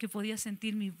labios, que podía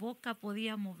sentir mi boca,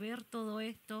 podía mover todo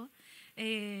esto.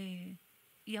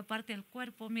 Y aparte el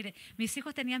cuerpo, mire, mis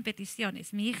hijos tenían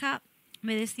peticiones. Mi hija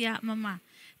me decía, mamá,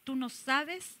 tú no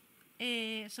sabes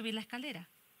subir la escalera.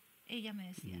 Ella me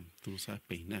decía. Tú no sabes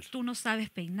peinar. Tú no sabes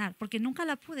peinar, porque nunca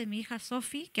la pude. Mi hija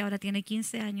Sofi, que ahora tiene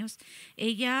 15 años,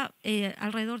 ella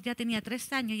alrededor ya tenía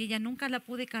 3 años y ella nunca la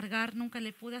pude cargar, nunca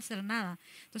le pude hacer nada.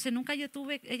 Entonces nunca yo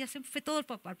ella siempre fue todo el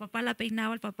papá la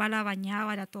peinaba, el papá la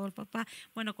bañaba, era todo el papá.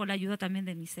 Bueno, con la ayuda también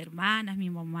de mis hermanas,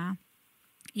 mi mamá.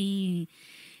 Y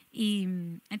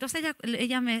entonces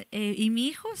y mi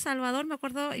hijo Salvador, me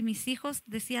acuerdo, y mis hijos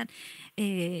decían,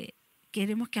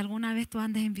 queremos que alguna vez tú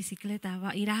andes en bicicleta,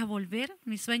 irás a volver,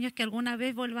 mi sueño es que alguna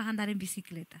vez vuelvas a andar en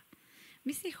bicicleta.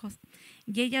 Mis hijos.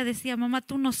 Y ella decía, mamá,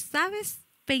 tú no sabes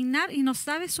peinar y no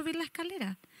sabes subir la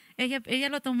escalera. Ella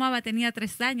lo tomaba, tenía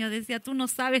 3 años, decía, tú no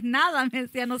sabes nada, me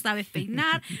decía, no sabes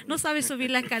peinar, no sabes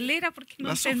subir la escalera porque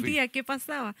no entendía qué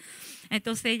pasaba.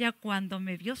 Entonces ella cuando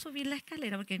me vio subir la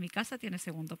escalera, porque mi casa tiene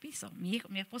segundo piso, mi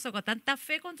esposo con tanta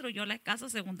fe construyó la casa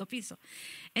segundo piso.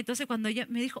 Entonces cuando ella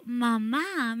me dijo,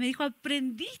 mamá, me dijo,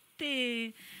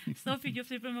 aprendiste. Sofi, yo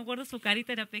siempre me acuerdo, su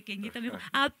carita era pequeñita, me dijo,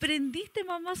 aprendiste,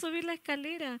 mamá, a subir la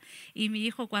escalera. Y mi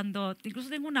hijo incluso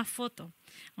tengo una foto,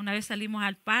 una vez salimos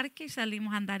al parque,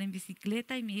 salimos a andar en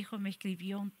bicicleta y mi hijo me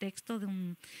escribió un texto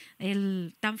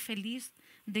él tan feliz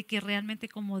de que realmente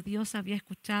como Dios había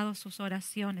escuchado sus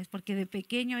oraciones, porque de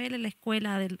pequeño él en la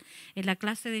escuela, en la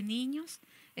clase de niños,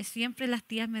 siempre las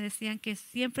tías me decían que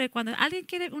siempre cuando alguien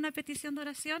quiere una petición de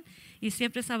oración, y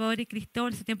siempre Salvador y Cristo,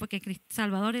 en ese tiempo que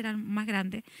Salvador era más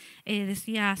grande,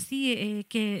 decía así,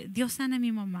 que Dios sane a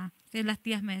mi mamá. Entonces las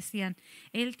tías me decían,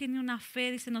 él tiene una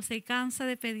fe, dice, no se cansa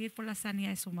de pedir por la sanidad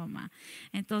de su mamá.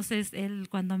 Entonces él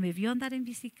cuando me vio andar en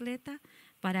bicicleta,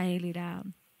 para él era,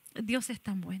 Dios es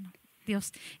tan bueno.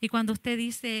 Dios. Y cuando usted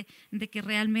dice de que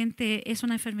realmente es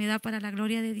una enfermedad para la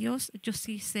gloria de Dios, yo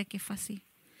sí sé que fue así.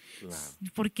 Claro.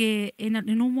 Porque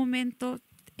en un momento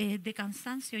de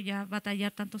cansancio, ya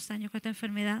batallar tantos años con esta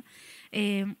enfermedad,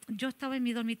 yo estaba en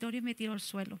mi dormitorio y me tiró al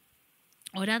suelo.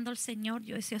 Orando al Señor,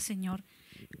 yo decía, Señor,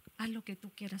 haz lo que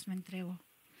tú quieras, me entrego.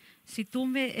 Si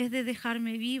tú es de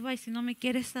dejarme viva y si no me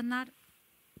quieres sanar,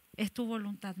 es tu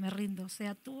voluntad, me rindo,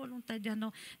 sea tu voluntad, ya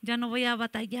no voy a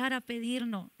batallar a pedir,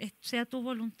 no, sea tu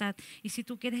voluntad. Y si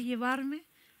tú quieres llevarme,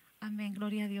 amén,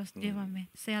 gloria a Dios, llévame,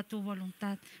 sea tu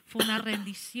voluntad. Fue una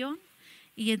rendición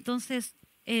y entonces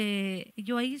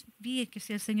yo ahí vi que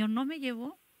si el Señor no me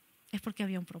llevó, es porque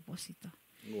había un propósito.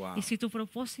 Wow. Y si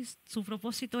su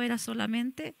propósito era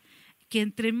solamente que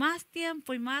entre más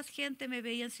tiempo y más gente me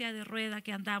veía en silla de rueda,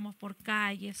 que andábamos por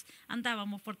calles,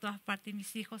 andábamos por todas partes,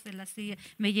 mis hijos en la silla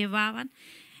me llevaban.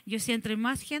 Yo decía, entre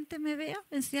más gente me vea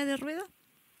en silla de rueda,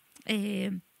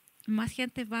 más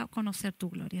gente va a conocer tu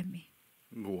gloria en mí.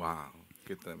 ¡Wow!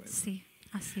 ¡Qué tremendo! Sí,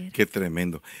 así es. ¡Qué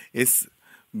tremendo! Es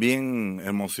bien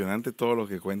emocionante todo lo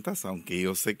que cuentas, aunque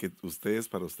yo sé que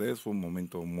para ustedes fue un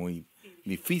momento muy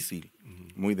difícil,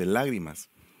 muy de lágrimas,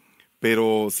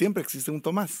 pero siempre existe un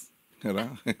Tomás,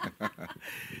 ¿verdad?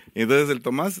 Entonces el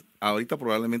Tomás ahorita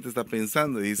probablemente está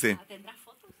pensando y dice, ¿tendrá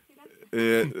fotos?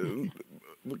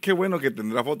 Qué bueno que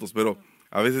tendrá fotos, pero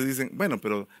a veces dicen, bueno,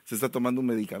 pero se está tomando un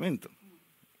medicamento.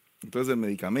 Entonces el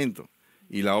medicamento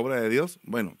y la obra de Dios,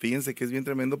 bueno, fíjense que es bien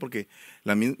tremendo porque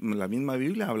la misma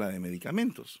Biblia habla de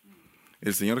medicamentos.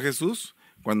 El Señor Jesús,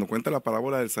 cuando cuenta la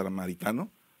parábola del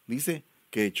samaritano, dice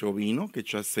que echó vino, que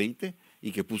echó aceite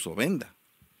y que puso venda.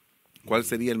 ¿Cuál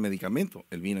sería el medicamento?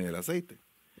 El vino y el aceite.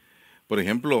 Por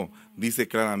ejemplo, dice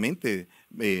claramente,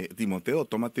 Timoteo,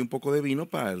 tómate un poco de vino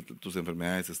para tus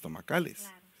enfermedades estomacales.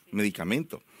 Claro, sí.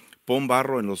 Medicamento. Pone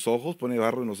barro en los ojos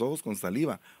con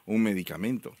saliva, un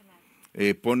medicamento.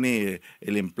 Claro. Pone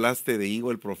el emplaste de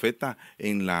higo el profeta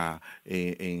en la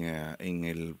herida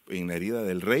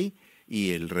del rey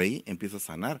y el rey empieza a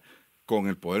sanar con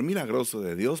el poder milagroso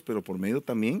de Dios, pero por medio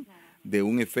también de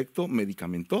un efecto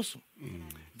medicamentoso.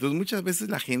 Entonces muchas veces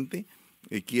la gente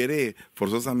quiere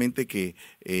forzosamente que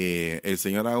el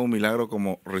Señor haga un milagro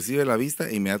como recibe la vista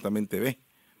e inmediatamente ve.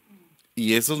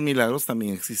 Y esos milagros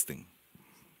también existen.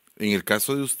 En el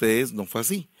caso de ustedes no fue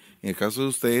así. En el caso de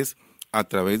ustedes, a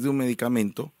través de un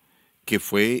medicamento que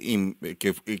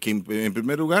en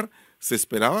primer lugar se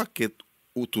esperaba que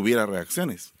tuviera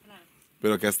reacciones.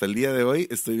 Pero que hasta el día de hoy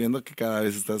estoy viendo que cada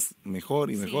vez estás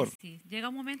mejor y mejor. Sí. Llega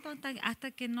un momento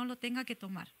hasta que no lo tenga que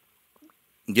tomar.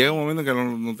 Llega un momento en que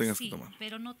no tengas que tomar.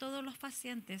 Pero no todos los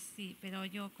pacientes, sí, pero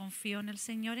yo confío en el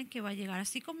Señor en que va a llegar.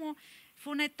 Así como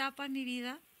fue una etapa en mi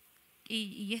vida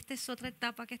y esta es otra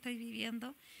etapa que estoy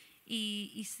viviendo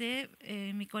y sé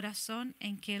en mi corazón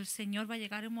en que el Señor va a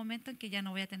llegar un momento en que ya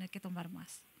no voy a tener que tomar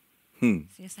más. Sí,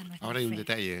 esa es nuestra Ahora hay un fe.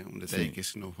 detalle sí, que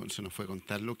se nos fue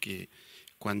contarlo, que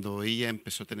cuando ella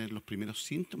empezó a tener los primeros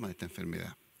síntomas de esta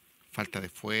enfermedad, falta de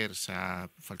fuerza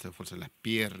en las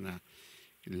piernas,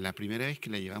 la primera vez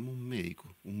que la llevamos a un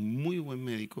médico, un muy buen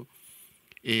médico,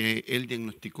 él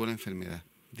diagnosticó la enfermedad,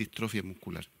 distrofia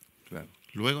muscular. Claro.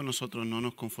 Luego nosotros no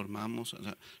nos conformamos, o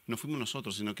sea, no fuimos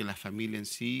nosotros, sino que la familia en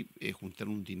sí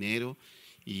juntaron un dinero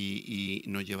y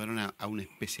nos llevaron a un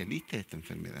especialista de esta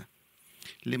enfermedad.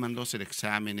 Le mandó a hacer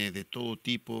exámenes de todo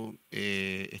tipo,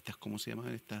 ¿cómo se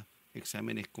llaman? Estas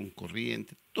exámenes con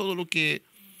corriente, todo lo que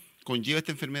conlleva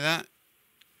esta enfermedad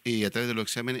y a través de los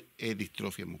exámenes es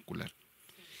distrofia muscular.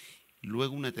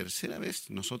 Luego una tercera vez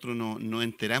nosotros nos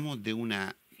enteramos de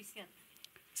una...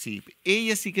 Sí,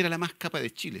 ella sí que era la más capa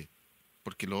de Chile,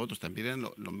 porque los otros también eran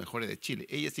los mejores de Chile.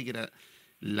 Ella sí que era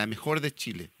la mejor de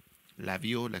Chile. la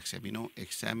vio, la examinó,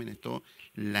 exámenes, todo,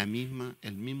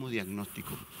 el mismo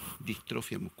diagnóstico,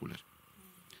 distrofia muscular.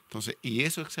 Entonces, y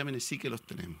esos exámenes sí que los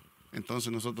tenemos.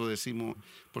 Entonces nosotros decimos,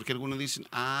 porque algunos dicen,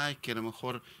 es que a lo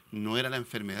mejor no era la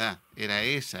enfermedad, era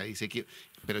esa.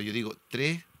 Pero yo digo,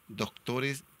 3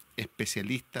 doctores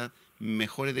especialistas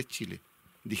mejores de Chile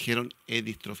dijeron es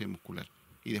distrofia muscular.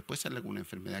 Y después sale alguna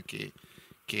enfermedad que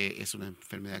es una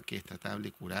enfermedad que es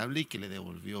tratable, curable y que le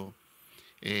devolvió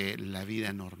la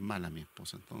vida normal a mi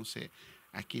esposa. Entonces,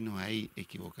 aquí no hay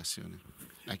equivocaciones.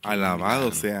 Aquí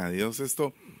Alabado sea Dios.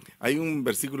 Hay un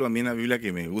versículo a mí en la Biblia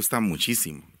que me gusta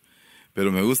muchísimo,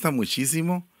 pero me gusta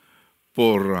muchísimo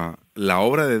por la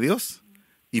obra de Dios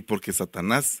y porque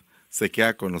Satanás se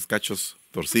queda con los cachos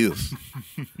torcidos.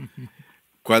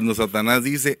 Cuando Satanás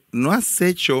dice, ¿no has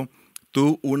hecho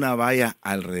tú una valla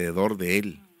alrededor de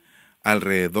él,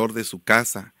 alrededor de su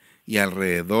casa y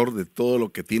alrededor de todo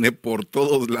lo que tiene por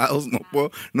todos lados?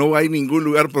 No hay ningún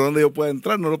lugar por donde yo pueda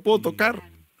entrar, no lo puedo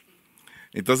tocar.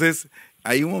 Entonces,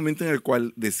 hay un momento en el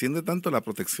cual desciende tanto la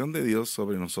protección de Dios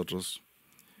sobre nosotros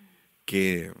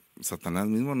que Satanás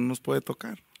mismo no nos puede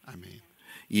tocar. Amén.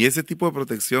 Y ese tipo de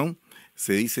protección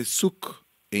se dice suk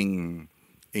en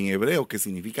hebreo, que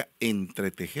significa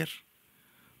entretejer.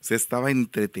 O sea, estaba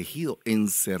entretejido,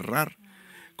 encerrar,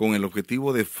 con el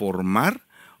objetivo de formar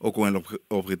o con el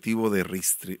objetivo de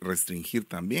restringir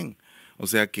también. O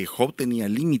sea que Job tenía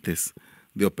límites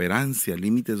de operancia,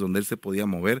 límites donde él se podía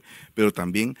mover, pero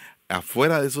también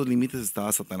afuera de esos límites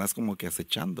estaba Satanás como que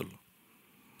acechándolo.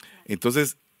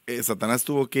 Entonces, Satanás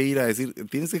tuvo que ir a decir,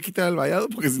 tienes que quitar el vallado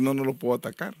porque si no, no lo puedo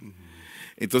atacar.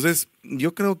 Entonces,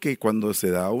 yo creo que cuando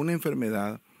se da una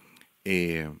enfermedad,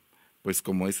 pues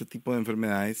como ese tipo de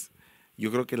enfermedades,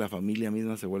 yo creo que la familia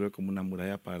misma se vuelve como una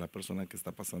muralla para la persona que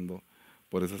está pasando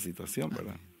por esa situación,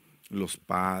 ¿verdad? Los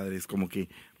padres, como que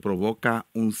provoca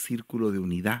un círculo de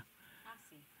unidad,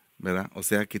 ¿verdad? O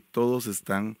sea que todos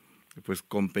están pues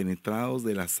compenetrados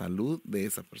de la salud de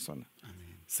esa persona.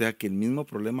 Amén. O sea que el mismo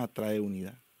problema trae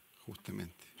unidad.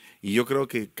 Justamente. Y yo creo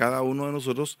que cada uno de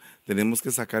nosotros tenemos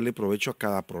que sacarle provecho a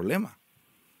cada problema,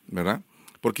 ¿verdad?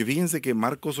 Porque fíjense que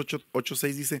Marcos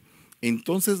 8:6 dice,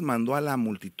 entonces mandó a la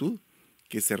multitud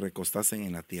que se recostasen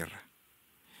en la tierra.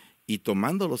 Y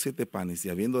tomando los 7 panes y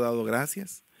habiendo dado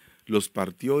gracias, los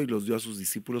partió y los dio a sus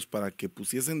discípulos para que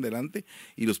pusiesen delante,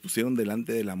 y los pusieron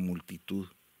delante de la multitud.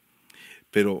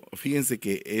 Pero fíjense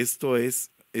que esto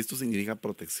significa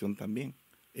protección también,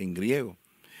 en griego.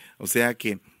 O sea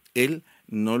que él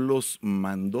no los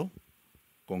mandó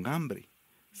con hambre,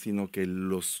 sino que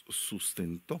los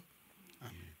sustentó.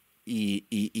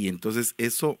 Y entonces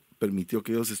eso permitió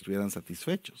que ellos estuvieran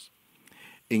satisfechos.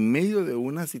 En medio de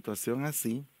una situación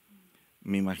así,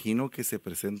 me imagino que se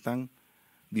presentan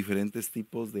diferentes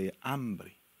tipos de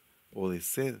hambre o de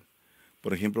sed.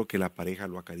 Por ejemplo, que la pareja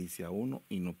lo acaricia a uno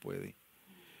y no puede.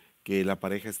 Que la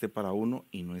pareja esté para uno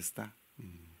y no está,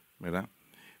 ¿verdad?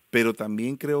 Pero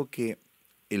también creo que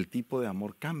el tipo de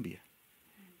amor cambia.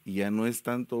 Y ya no es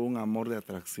tanto un amor de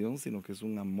atracción, sino que es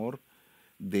un amor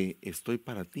de estoy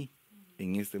para ti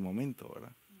en este momento,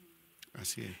 ¿verdad?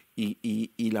 Así es.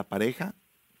 Y la pareja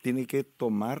tiene que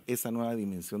tomar esa nueva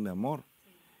dimensión de amor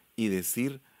y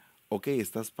decir, ok,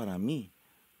 estás para mí,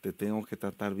 te tengo que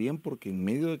tratar bien porque en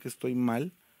medio de que estoy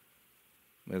mal,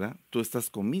 ¿verdad? Tú estás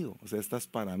conmigo, o sea, estás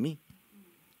para mí.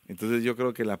 Entonces yo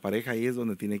creo que la pareja ahí es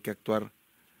donde tiene que actuar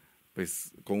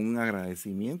pues con un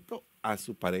agradecimiento a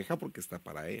su pareja porque está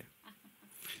para ella.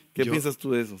 ¿Qué piensas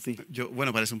tú de eso? Sí.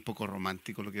 Bueno, parece un poco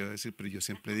romántico lo que voy a decir, pero yo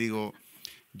siempre digo,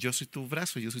 yo soy tus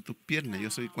brazos, yo soy tus piernas, yo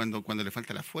soy cuando le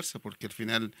falta la fuerza, porque al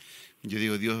final yo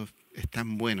digo, Dios es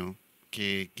tan bueno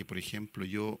que por ejemplo,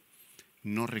 yo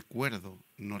no recuerdo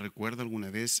alguna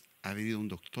vez haber ido a un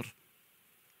doctor.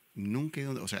 Nunca he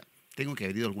ido, o sea, tengo que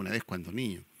haber ido alguna vez cuando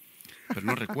niño, pero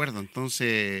no recuerdo.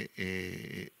 Entonces,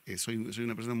 soy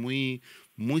una persona muy,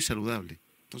 muy saludable.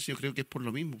 Entonces yo creo que es por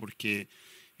lo mismo, porque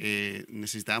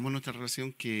necesitábamos nuestra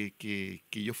relación que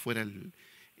yo fuera el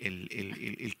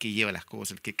que lleva las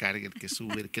cosas, el que carga, el que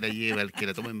sube, el que la lleva, el que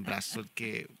la toma en brazos, el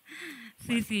que...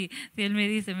 Bueno. Sí, él me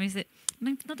dice,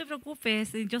 no te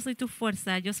preocupes, yo soy tu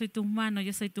fuerza, yo soy tus manos,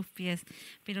 yo soy tus pies.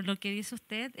 Pero lo que dice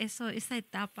usted, esa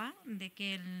etapa de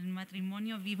que el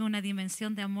matrimonio vive una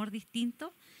dimensión de amor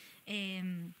distinto,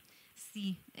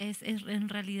 sí, es en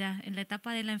realidad, en la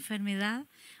etapa de la enfermedad,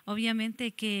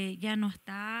 obviamente que ya no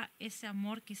está ese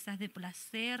amor quizás de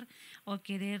placer o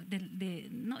querer,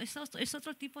 no, es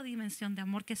otro tipo de dimensión de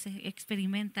amor que se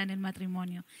experimenta en el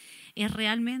matrimonio.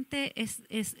 Realmente es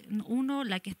uno,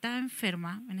 la que está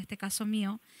enferma, en este caso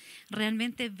mío,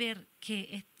 realmente ver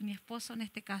que mi esposo en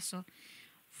este caso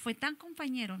fue tan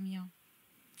compañero mío,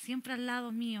 siempre al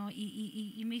lado mío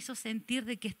y me hizo sentir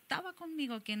de que estaba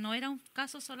conmigo, que no era un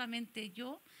caso solamente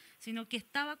yo, sino que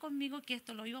estaba conmigo, que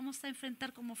esto lo íbamos a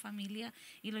enfrentar como familia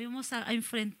y lo íbamos a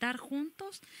enfrentar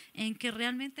juntos, en que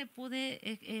realmente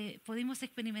pudimos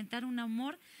experimentar un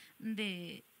amor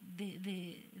de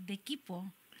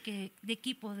equipo,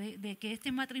 de que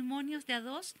este matrimonio es de a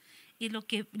dos y lo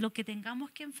que tengamos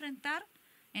que enfrentar,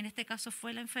 en este caso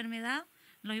fue la enfermedad,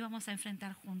 lo íbamos a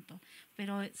enfrentar juntos.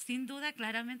 Pero sin duda,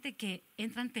 claramente que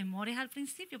entran temores al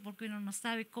principio porque uno no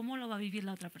sabe cómo lo va a vivir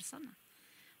la otra persona.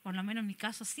 Por lo menos en mi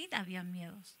caso sí había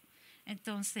miedos.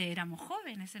 Entonces éramos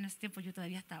jóvenes, en ese tiempo yo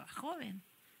todavía estaba joven.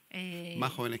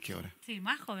 Más jóvenes que ahora. Sí,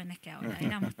 más jóvenes que ahora.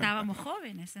 Estábamos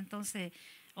jóvenes. Entonces,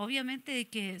 obviamente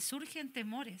que surgen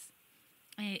temores.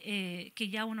 Que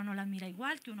ya uno no la mira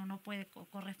igual, que uno no puede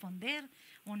corresponder,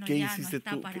 uno ¿Qué ya no hiciste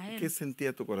está tú? para él. ¿Qué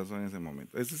sentía tu corazón en ese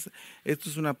momento? Esto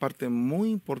es una parte muy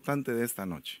importante de esta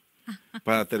noche.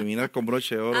 Para terminar con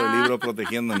broche de oro el libro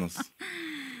Protegiéndonos,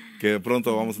 que de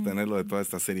pronto vamos a tenerlo de toda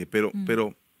esta serie.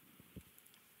 Pero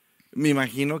me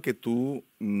imagino que tú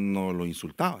no lo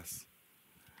insultabas,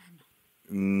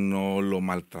 no lo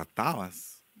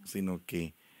maltratabas, sino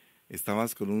que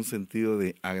estabas con un sentido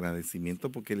de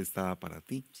agradecimiento porque él estaba para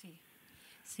ti. Sí,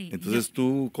 sí. Entonces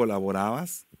tú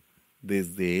colaborabas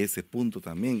desde ese punto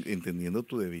también, entendiendo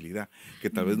tu debilidad, que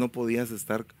tal vez no podías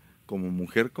estar como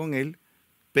mujer con él,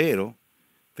 pero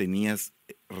tenías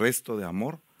resto de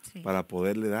amor para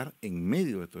poderle dar en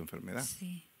medio de tu enfermedad.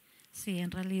 Sí, sí,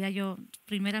 en realidad yo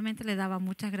primeramente le daba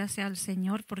muchas gracias al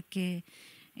Señor porque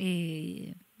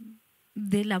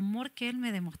del amor que Él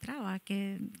me demostraba,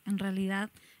 que en realidad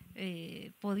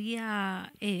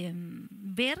podía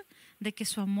ver de que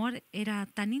su amor era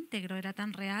tan íntegro, era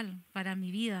tan real para mi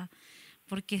vida,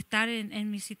 porque estar en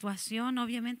mi situación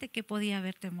obviamente que podía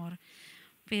haber temor,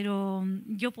 pero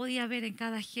yo podía ver en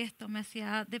cada gesto, me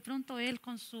hacía de pronto él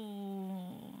con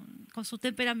su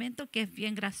temperamento que es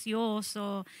bien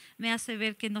gracioso, me hace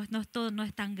ver que todo no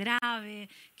es tan grave,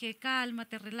 que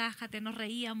cálmate, relájate, nos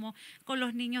reíamos, con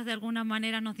los niños de alguna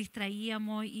manera nos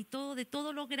distraíamos y de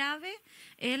todo lo grave,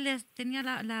 él tenía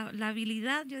la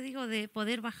habilidad, yo digo, de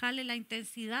poder bajarle la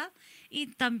intensidad y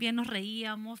también nos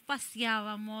reíamos,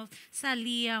 paseábamos,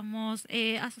 salíamos,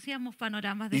 hacíamos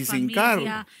panoramas de familia. Sin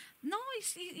carro. No,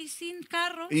 y sin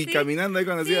carro. Y sí. caminando ahí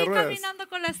con la silla de ruedas. Caminando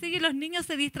con la silla y los niños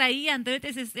se distraían.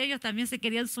 Entonces ellos también se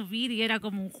querían subir y era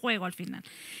como un juego al final.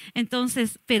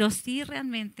 Entonces, pero sí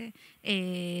realmente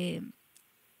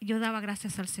yo daba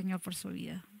gracias al Señor por su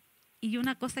vida. Y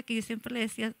una cosa que yo siempre le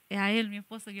decía a él, mi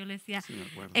esposo, yo le decía, Sí, me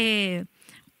acuerdo.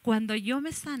 cuando yo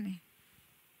me sane,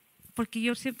 porque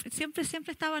yo siempre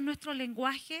estaba en nuestro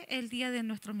lenguaje el día de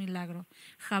nuestro milagro.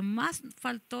 Jamás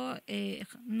faltó,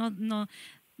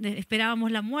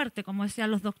 esperábamos la muerte, como decían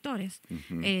los doctores.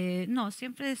 No,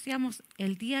 siempre decíamos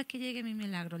el día que llegue mi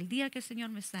milagro, el día que el Señor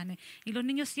me sane. Y los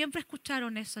niños siempre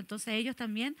escucharon eso, entonces a ellos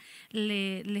también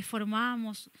le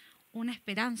formábamos una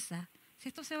esperanza. Si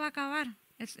esto se va a acabar,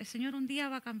 el Señor un día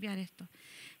va a cambiar esto.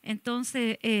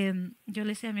 Entonces yo le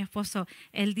decía a mi esposo,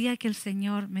 el día que el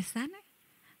Señor me sane,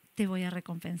 te voy a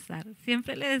recompensar.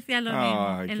 Siempre le decía lo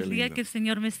mismo. El día que el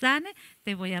Señor me sane,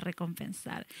 te voy a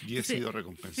recompensar. Y he sido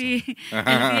recompensado. Sí,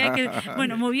 el día que,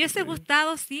 bueno, me hubiese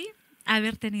gustado, sí,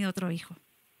 haber tenido otro hijo.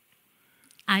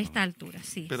 A esta altura,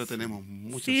 sí. Pero tenemos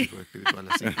muchos sí. hijos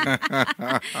espirituales.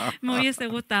 Así me hubiese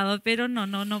gustado, pero no,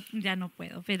 ya no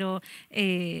puedo. Pero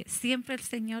siempre el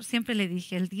Señor, siempre le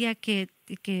dije, el día que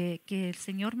el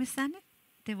Señor me sane,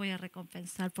 te voy a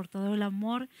recompensar por todo el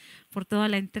amor, por toda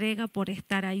la entrega, por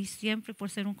estar ahí siempre, por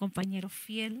ser un compañero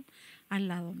fiel al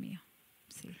lado mío.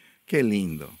 Sí. Qué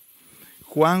lindo.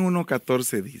 Juan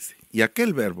 1:14 dice, y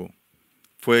aquel verbo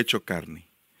fue hecho carne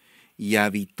y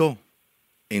habitó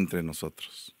entre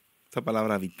nosotros. Esa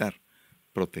palabra habitar,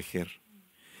 proteger.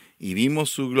 Y vimos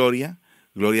su gloria,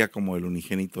 gloria como el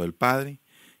unigénito del Padre,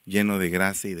 lleno de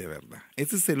gracia y de verdad.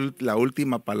 Esta es la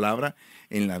última palabra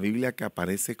en la Biblia que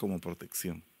aparece como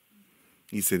protección.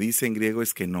 Y se dice en griego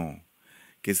eskenoo,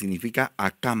 que significa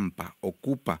acampa,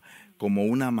 ocupa, como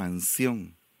una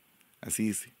mansión. Así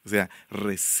dice. O sea,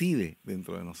 reside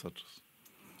dentro de nosotros.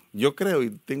 Yo creo y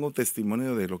tengo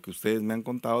testimonio de lo que ustedes me han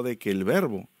contado de que el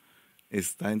verbo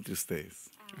está entre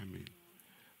ustedes. Amén.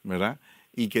 ¿Verdad?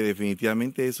 Y que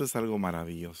definitivamente eso es algo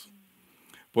maravilloso.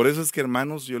 Por eso es que,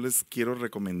 hermanos, yo les quiero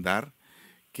recomendar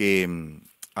que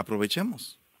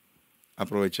aprovechemos.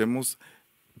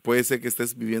 Puede ser que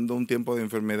estés viviendo un tiempo de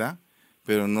enfermedad,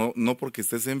 pero no porque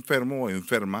estés enfermo o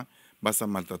enferma vas a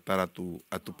maltratar a tu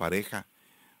pareja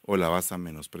o la vas a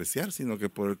menospreciar, sino que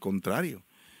por el contrario,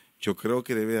 yo creo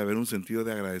que debe de haber un sentido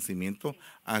de agradecimiento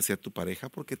hacia tu pareja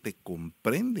porque te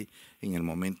comprende en el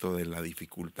momento de la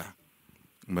dificultad,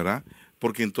 ¿verdad?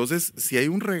 Porque entonces, si hay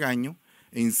un regaño,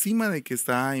 encima de que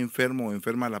está enfermo o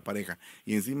enferma la pareja,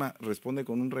 y encima responde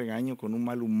con un regaño, con un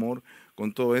mal humor,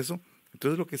 con todo eso,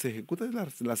 entonces lo que se ejecuta es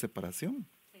la separación.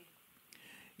 Sí.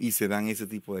 Y se dan ese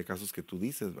tipo de casos que tú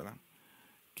dices, ¿verdad?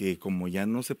 Que como ya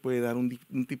no se puede dar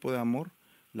un tipo de amor,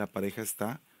 la pareja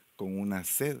está con una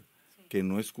sed que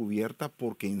no es cubierta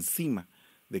porque encima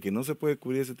de que no se puede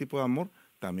cubrir ese tipo de amor,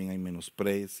 también hay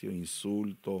menosprecio,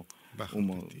 insulto,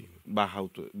 baja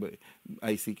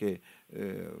ahí sí que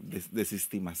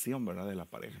desestimación, ¿verdad?, de la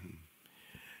pareja.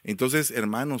 Entonces,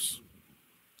 hermanos,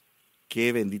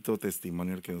 qué bendito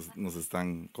testimonio el que nos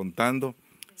están contando.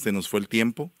 Se nos fue el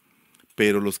tiempo,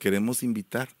 pero los queremos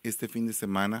invitar este fin de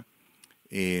semana.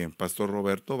 Pastor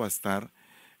Roberto va a estar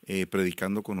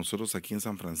predicando con nosotros aquí en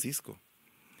San Francisco.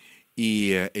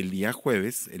 Y el día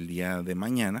jueves, el día de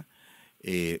mañana,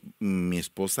 mi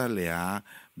esposa le ha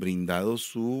brindado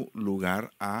su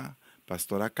lugar a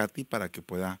Pastora Katy para que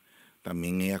pueda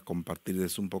también ella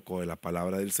compartirles un poco de la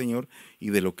palabra del Señor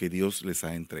y de lo que Dios les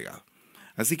ha entregado.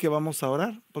 Así que vamos a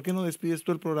orar. ¿Por qué no despides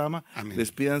tú el programa? Amén.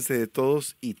 Despídanse de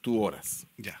todos y tú oras.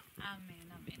 Ya. Amén,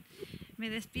 amén. Me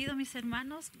despido, mis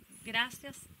hermanos.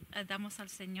 Gracias damos al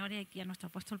Señor y aquí a nuestro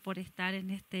apóstol por estar en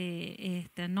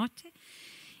esta noche.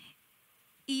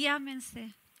 Y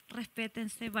ámense,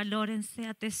 respétense, valórense,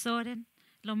 atesoren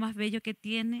lo más bello que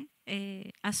tiene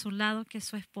a su lado, que es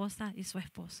su esposa y su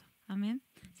esposo. Amén.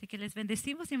 Así que les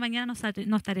bendecimos y mañana nos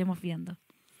estaremos viendo.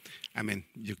 Amén.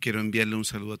 Yo quiero enviarle un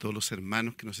saludo a todos los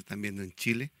hermanos que nos están viendo en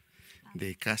Chile,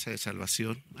 de Casa de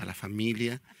Salvación, a la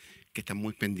familia que está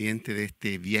muy pendiente de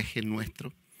este viaje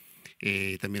nuestro.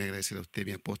 También agradecer a usted,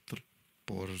 mi apóstol,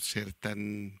 por ser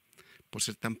tan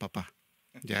papá,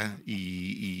 ¿ya?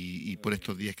 Y por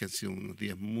estos días que han sido unos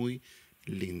días muy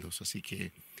lindos. Así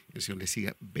que el Señor le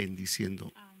siga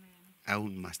bendiciendo. Amén.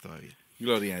 Aún más todavía.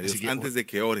 Gloria a Dios. Antes de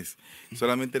que ores,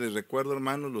 solamente les recuerdo,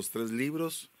 hermanos, los 3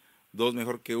 libros, 2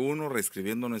 mejor que 1,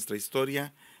 reescribiendo nuestra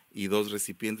historia, y 2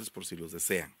 recipientes por si los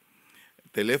desean.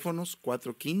 Teléfonos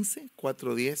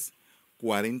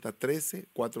 415-410-4013,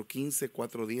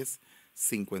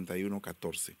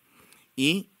 415-410-5114.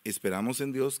 Y esperamos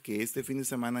en Dios que este fin de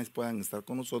semana puedan estar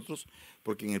con nosotros,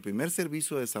 porque en el primer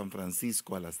servicio de San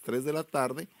Francisco a las 3 de la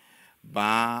tarde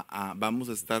vamos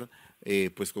a estar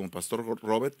pues con el Pastor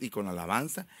Robert y con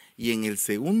alabanza, y en el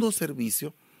segundo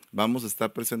servicio vamos a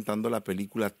estar presentando la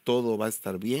película Todo va a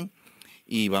estar bien,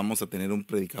 y vamos a tener un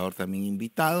predicador también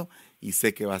invitado, y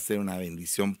sé que va a ser una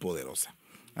bendición poderosa.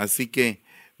 Así que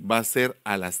va a ser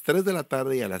a las 3 de la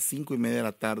tarde y a las 5:30 de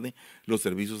la tarde los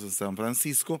servicios en San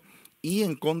Francisco, y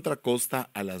en Contra Costa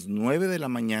a las 9 de la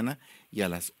mañana y a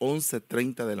las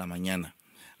 11:30 de la mañana.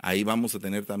 Ahí vamos a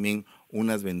tener también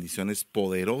unas bendiciones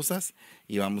poderosas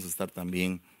y vamos a estar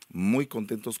también muy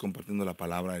contentos compartiendo la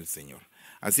palabra del Señor.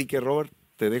 Así que, Robert,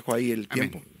 te dejo ahí el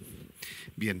tiempo. Amén.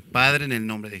 Bien, Padre, en el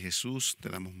nombre de Jesús, te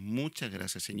damos muchas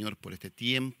gracias, Señor, por este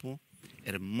tiempo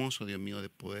hermoso, Dios mío, de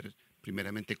poder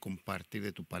primeramente compartir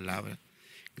de tu palabra.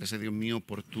 Gracias, Dios mío,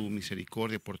 por tu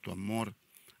misericordia, por tu amor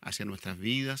hacia nuestras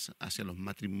vidas, hacia los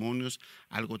matrimonios,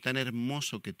 algo tan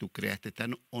hermoso que tú creaste,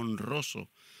 tan honroso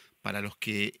para los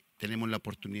que tenemos la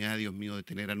oportunidad, Dios mío, de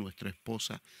tener a nuestra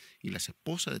esposa y las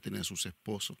esposas de tener a sus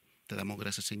esposos. Te damos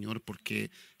gracias, Señor, porque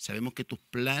sabemos que tus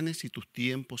planes y tus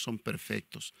tiempos son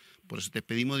perfectos. Por eso te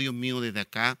pedimos, Dios mío, desde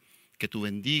acá, que tú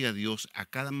bendiga, Dios, a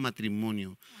cada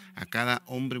matrimonio, a cada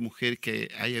hombre o mujer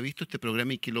que haya visto este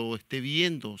programa y que lo esté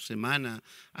viendo semana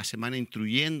a semana,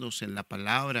 instruyéndose en la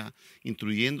palabra,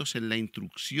 instruyéndose en la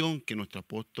instrucción que nuestro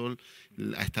apóstol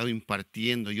ha estado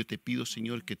impartiendo. Yo te pido,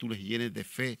 Señor, que tú les llenes de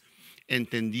fe,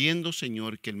 entendiendo,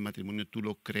 Señor, que el matrimonio tú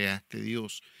lo creaste,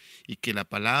 Dios, y que la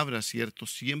palabra, cierto,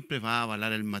 siempre va a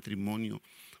avalar el matrimonio,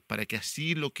 para que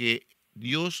así lo que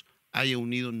Dios haya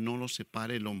unido no lo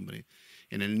separe el hombre.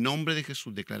 En el nombre de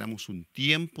Jesús declaramos un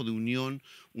tiempo de unión,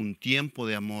 un tiempo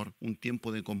de amor, un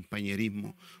tiempo de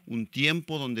compañerismo, un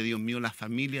tiempo donde, Dios mío, la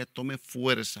familia tome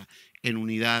fuerza en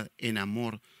unidad, en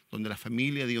amor, donde la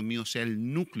familia, Dios mío, sea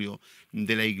el núcleo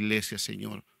de la iglesia,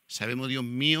 Señor. Sabemos, Dios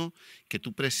mío, que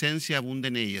tu presencia abunda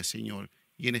en ella, Señor.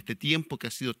 Y en este tiempo que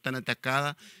ha sido tan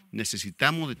atacada,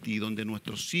 necesitamos de ti, donde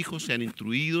nuestros hijos sean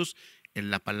instruidos en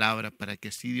la palabra, para que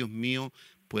así, Dios mío,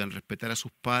 puedan respetar a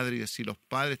sus padres, y así los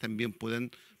padres también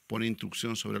puedan poner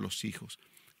instrucción sobre los hijos.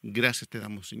 Gracias te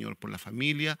damos, Señor, por la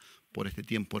familia, por este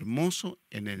tiempo hermoso,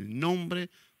 en el nombre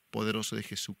poderoso de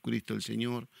Jesucristo el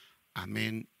Señor.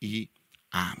 Amén y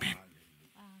amén.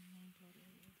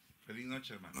 Feliz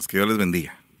noche, hermanos. Que Dios les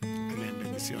bendiga. Amén.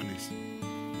 Bendiciones.